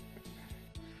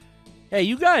 Hey,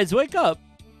 you guys, wake up.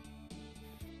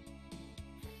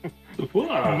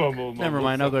 Whoa. Never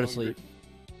mind, I'll go to sleep.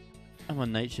 I'm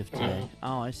on night shift today.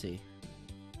 Oh, I see.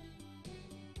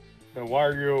 Then why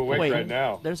are you awake Wait. right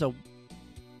now? There's a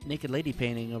naked lady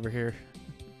painting over here.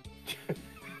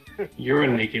 You're a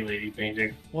naked lady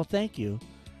painting. Well, thank you.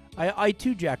 I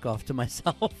too jack off to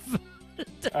myself.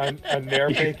 A ne'er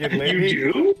naked lady.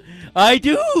 You do? I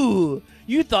do.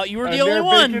 You thought you were A the only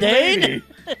one, ne'er-naked Dane.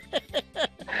 lady.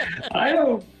 I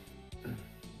don't.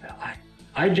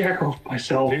 I jack off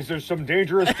myself. These are some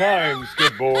dangerous times.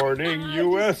 Good morning, I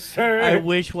USA.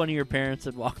 wish one of your parents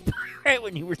had walked by right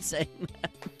when you were saying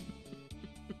that.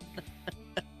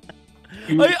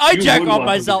 I You jack would off want them to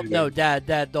myself. do No, that.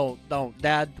 Dad, don't.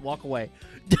 Dad, walk away.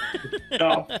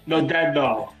 No, Dad,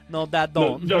 no. No, Dad,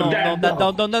 don't. No, No, Dad, Dad,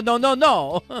 no. don't. No. No,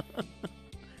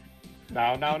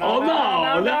 no, no, Oh no,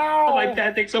 no! no. My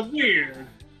dad thinks I'm weird.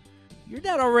 Your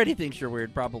dad already thinks you're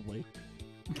weird, probably.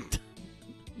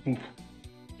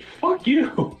 Fuck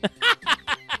you.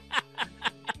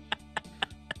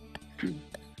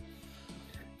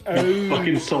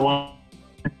 Fucking salon.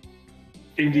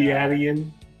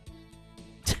 Indianian.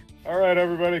 All right,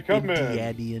 everybody, come in.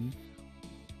 Indianian.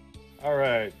 All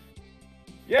right.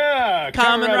 Yeah,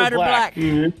 Kamen Rider Black.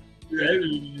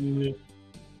 Mm-hmm.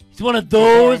 He's one of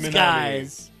those Illuminati.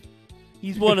 guys.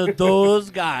 He's one of those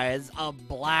guys. A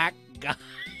black guy.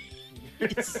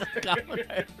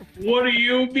 What do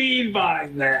you mean by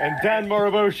that? And Dan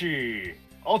Moriboshi,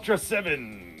 Ultra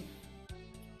 7.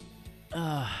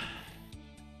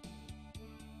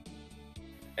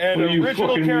 And What do you original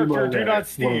fucking mean by character, Do that? Not One of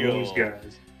Steal. those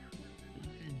guys.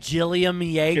 Gilliam Do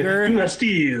Yeager. not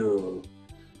steal.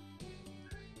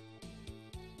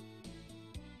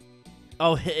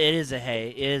 Oh, it is a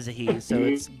he, so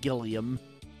it's Gilliam.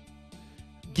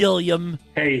 Gilliam.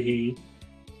 Hey, he.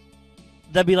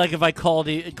 That'd be like if I called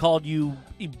you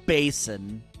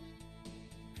Basin.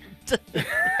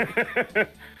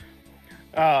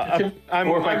 I'm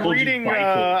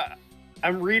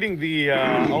reading the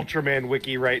Ultraman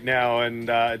wiki right now, and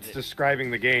it's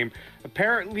describing the game.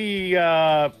 Apparently,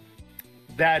 that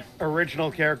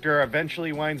original character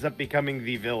eventually winds up becoming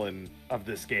the villain of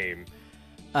this game.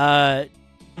 Oh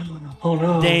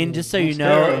no. Dane, just so you That's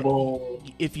know, terrible.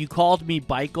 if you called me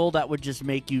Bikel, that would just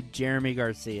make you Jeremy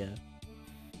Garcia.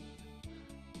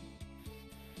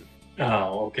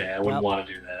 Oh, okay. I wouldn't Well, want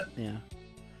to do that. Yeah.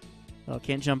 Well, I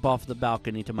can't jump off the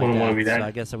balcony to my Wouldn't wanna be death, that. so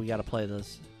I guess we got to play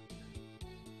this.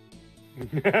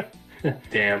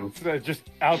 Damn. It's just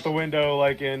out the window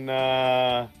like in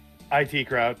IT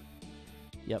Crowd.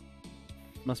 Yep.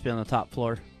 Must be on the top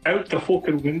floor. Out the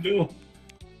fucking window.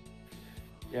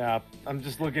 Yeah, I'm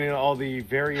just looking at all the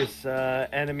various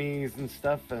enemies and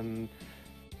stuff, and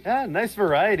yeah, nice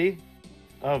variety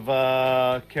of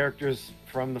characters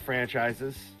from the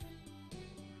franchises.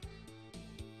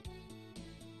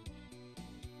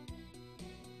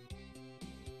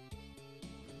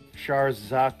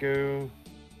 Sharzaku,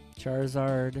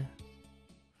 Charizard,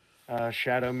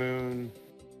 Shadow Moon,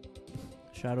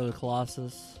 Shadow of the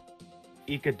Colossus.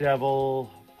 Ika Devil,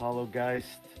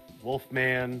 Poltergeist,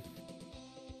 Wolfman,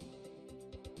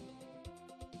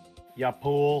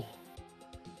 Yapul,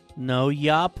 No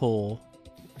Yapul.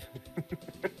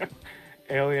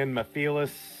 Alien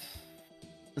Mephilas,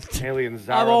 Alien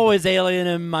Zarab. I'm always alien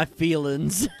in my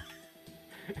feelings.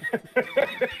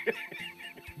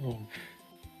 Oh.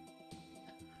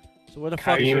 So what the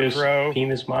fuck? Kaiser Crow.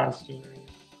 Penis monster.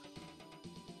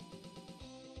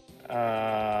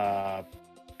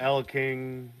 El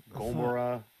King,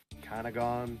 Gomora,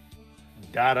 Kanagon,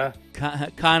 Dada.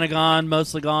 Kinda gone,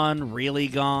 mostly gone, really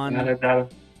gone. Nada.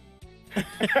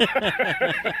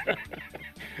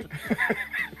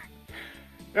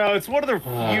 No, it's one of the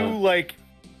few like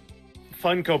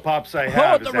Funko Pops I Oh,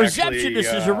 have. the is receptionist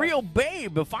actually, is a real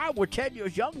babe. If I were 10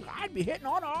 years younger, I'd be hitting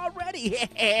on her already.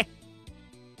 Peter,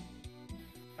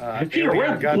 Alien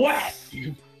we're Guts, black.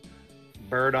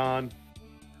 Bird on.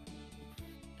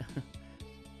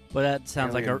 But that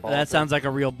sounds Alien like Balta.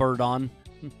 a real bird on.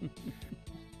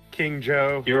 King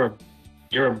Joe, You're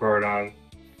a bird on.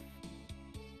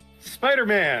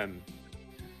 Spider-Man,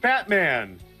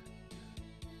 Batman,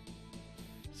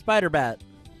 Spider Bat.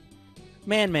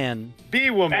 Man.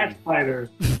 Bee-Woman, Bat spider.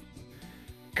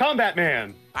 Combat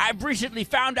Man, I've recently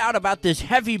found out about this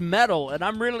heavy metal and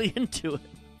I'm really into it.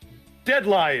 Dead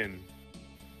Lion,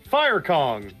 Fire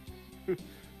Kong,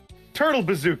 Turtle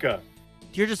Bazooka.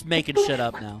 You're just making shit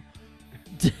up now.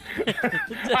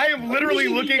 I am literally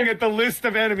looking at the list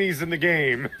of enemies in the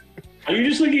game. Are you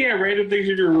just looking at random things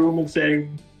in your room and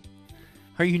saying,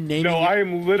 Are you naming? No, I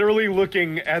am literally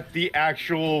looking at the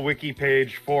actual wiki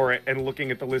page for it and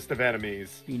looking at the list of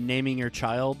enemies. Are you naming your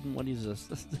child? What is this?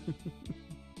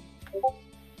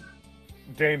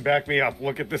 Dane, back me up.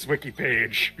 Look at this wiki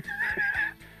page.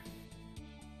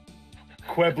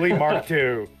 Quebley Mark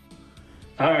II.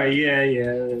 all right,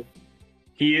 yeah.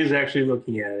 He is actually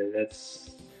looking at it.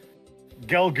 That's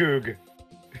Gelgoog.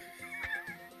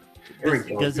 very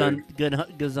good.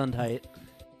 Gesundheit.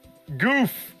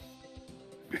 Goof.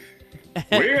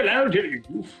 We're allowed to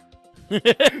goof.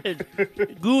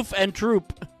 Goof and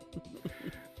Troop.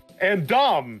 And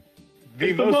Dom,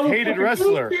 the most hated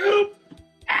wrestler. The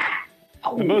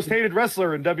most hated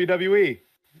wrestler in WWE.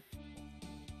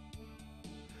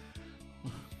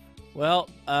 Well,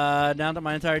 now that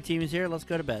my entire team is here, let's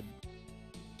go to bed.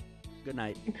 Good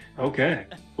night. Okay,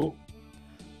 cool.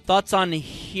 Thoughts on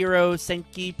Hero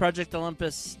Senki Project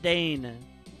Olympus, Dane?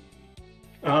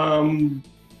 Dude,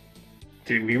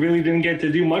 we really didn't get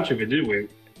to do much of it, did we?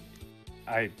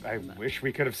 I wish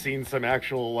we could have seen some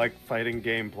actual like fighting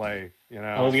gameplay. You know,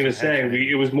 I was gonna some say action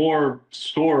it was more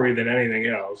story than anything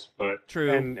else, but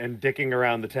True. and dicking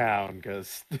around the town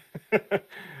because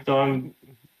so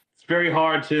it's very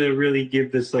hard to really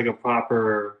give this like a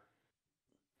proper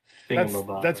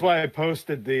thingamabob. that's why I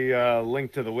posted the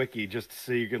link to the wiki just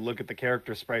so you could look at the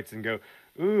character sprites and go,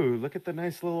 ooh, look at the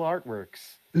nice little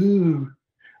artworks. Ooh,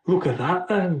 look at that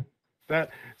then.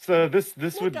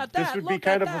 This would be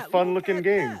kind of a fun looking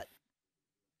game.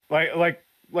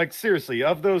 Like seriously,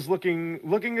 of those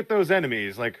looking at those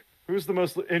enemies, like who's the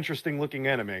most interesting looking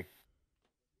enemy?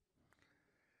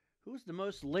 Who's the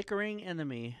most liquoring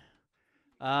enemy?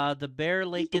 The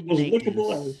bare-legged The most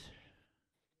lickable enemy.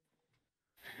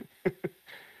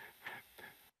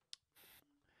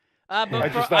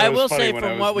 Nakes. But I will say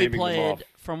from what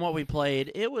we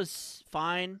played, it was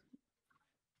fine.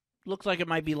 Looks like it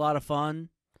might be a lot of fun.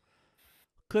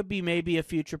 Could be maybe a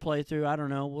future playthrough. I don't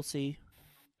know. We'll see.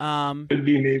 Could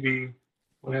be maybe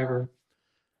whatever.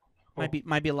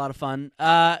 Might be a lot of fun.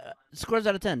 Scores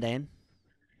out of 10, Dane.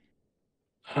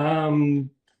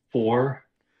 4.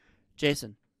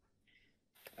 Jason.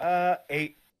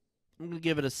 8. I'm gonna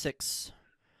give it a 6.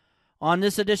 On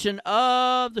this edition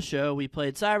of the show, we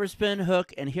played Cyberspin,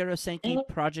 Hook, and Hirosenki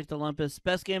Project Olympus.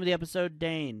 Best game of the episode,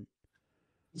 Dane.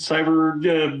 The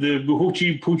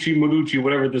Hoochie Poochie Maruchi,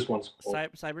 whatever this one's called.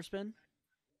 Cyberspin?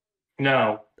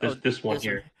 No, this one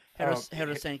here.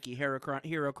 Hirosenki,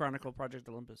 Hero Chronicle Project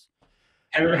Olympus.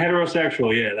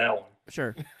 Heterosexual, yeah, that one.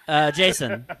 Sure.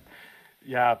 Jason.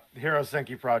 Yeah,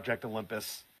 Hirosenki Project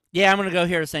Olympus. Yeah, I'm going to go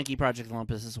Hirosenki Project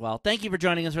Olympus as well. Thank you for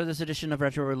joining us for this edition of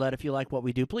Retro Roulette. If you like what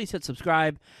we do, please hit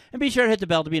subscribe and be sure to hit the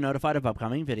bell to be notified of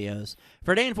upcoming videos.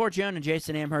 For Dane Forgione and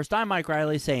Jason Amherst, I'm Mike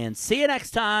Riley saying see you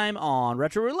next time on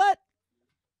Retro Roulette.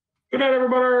 Good night,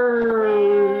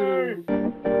 everybody. Bye.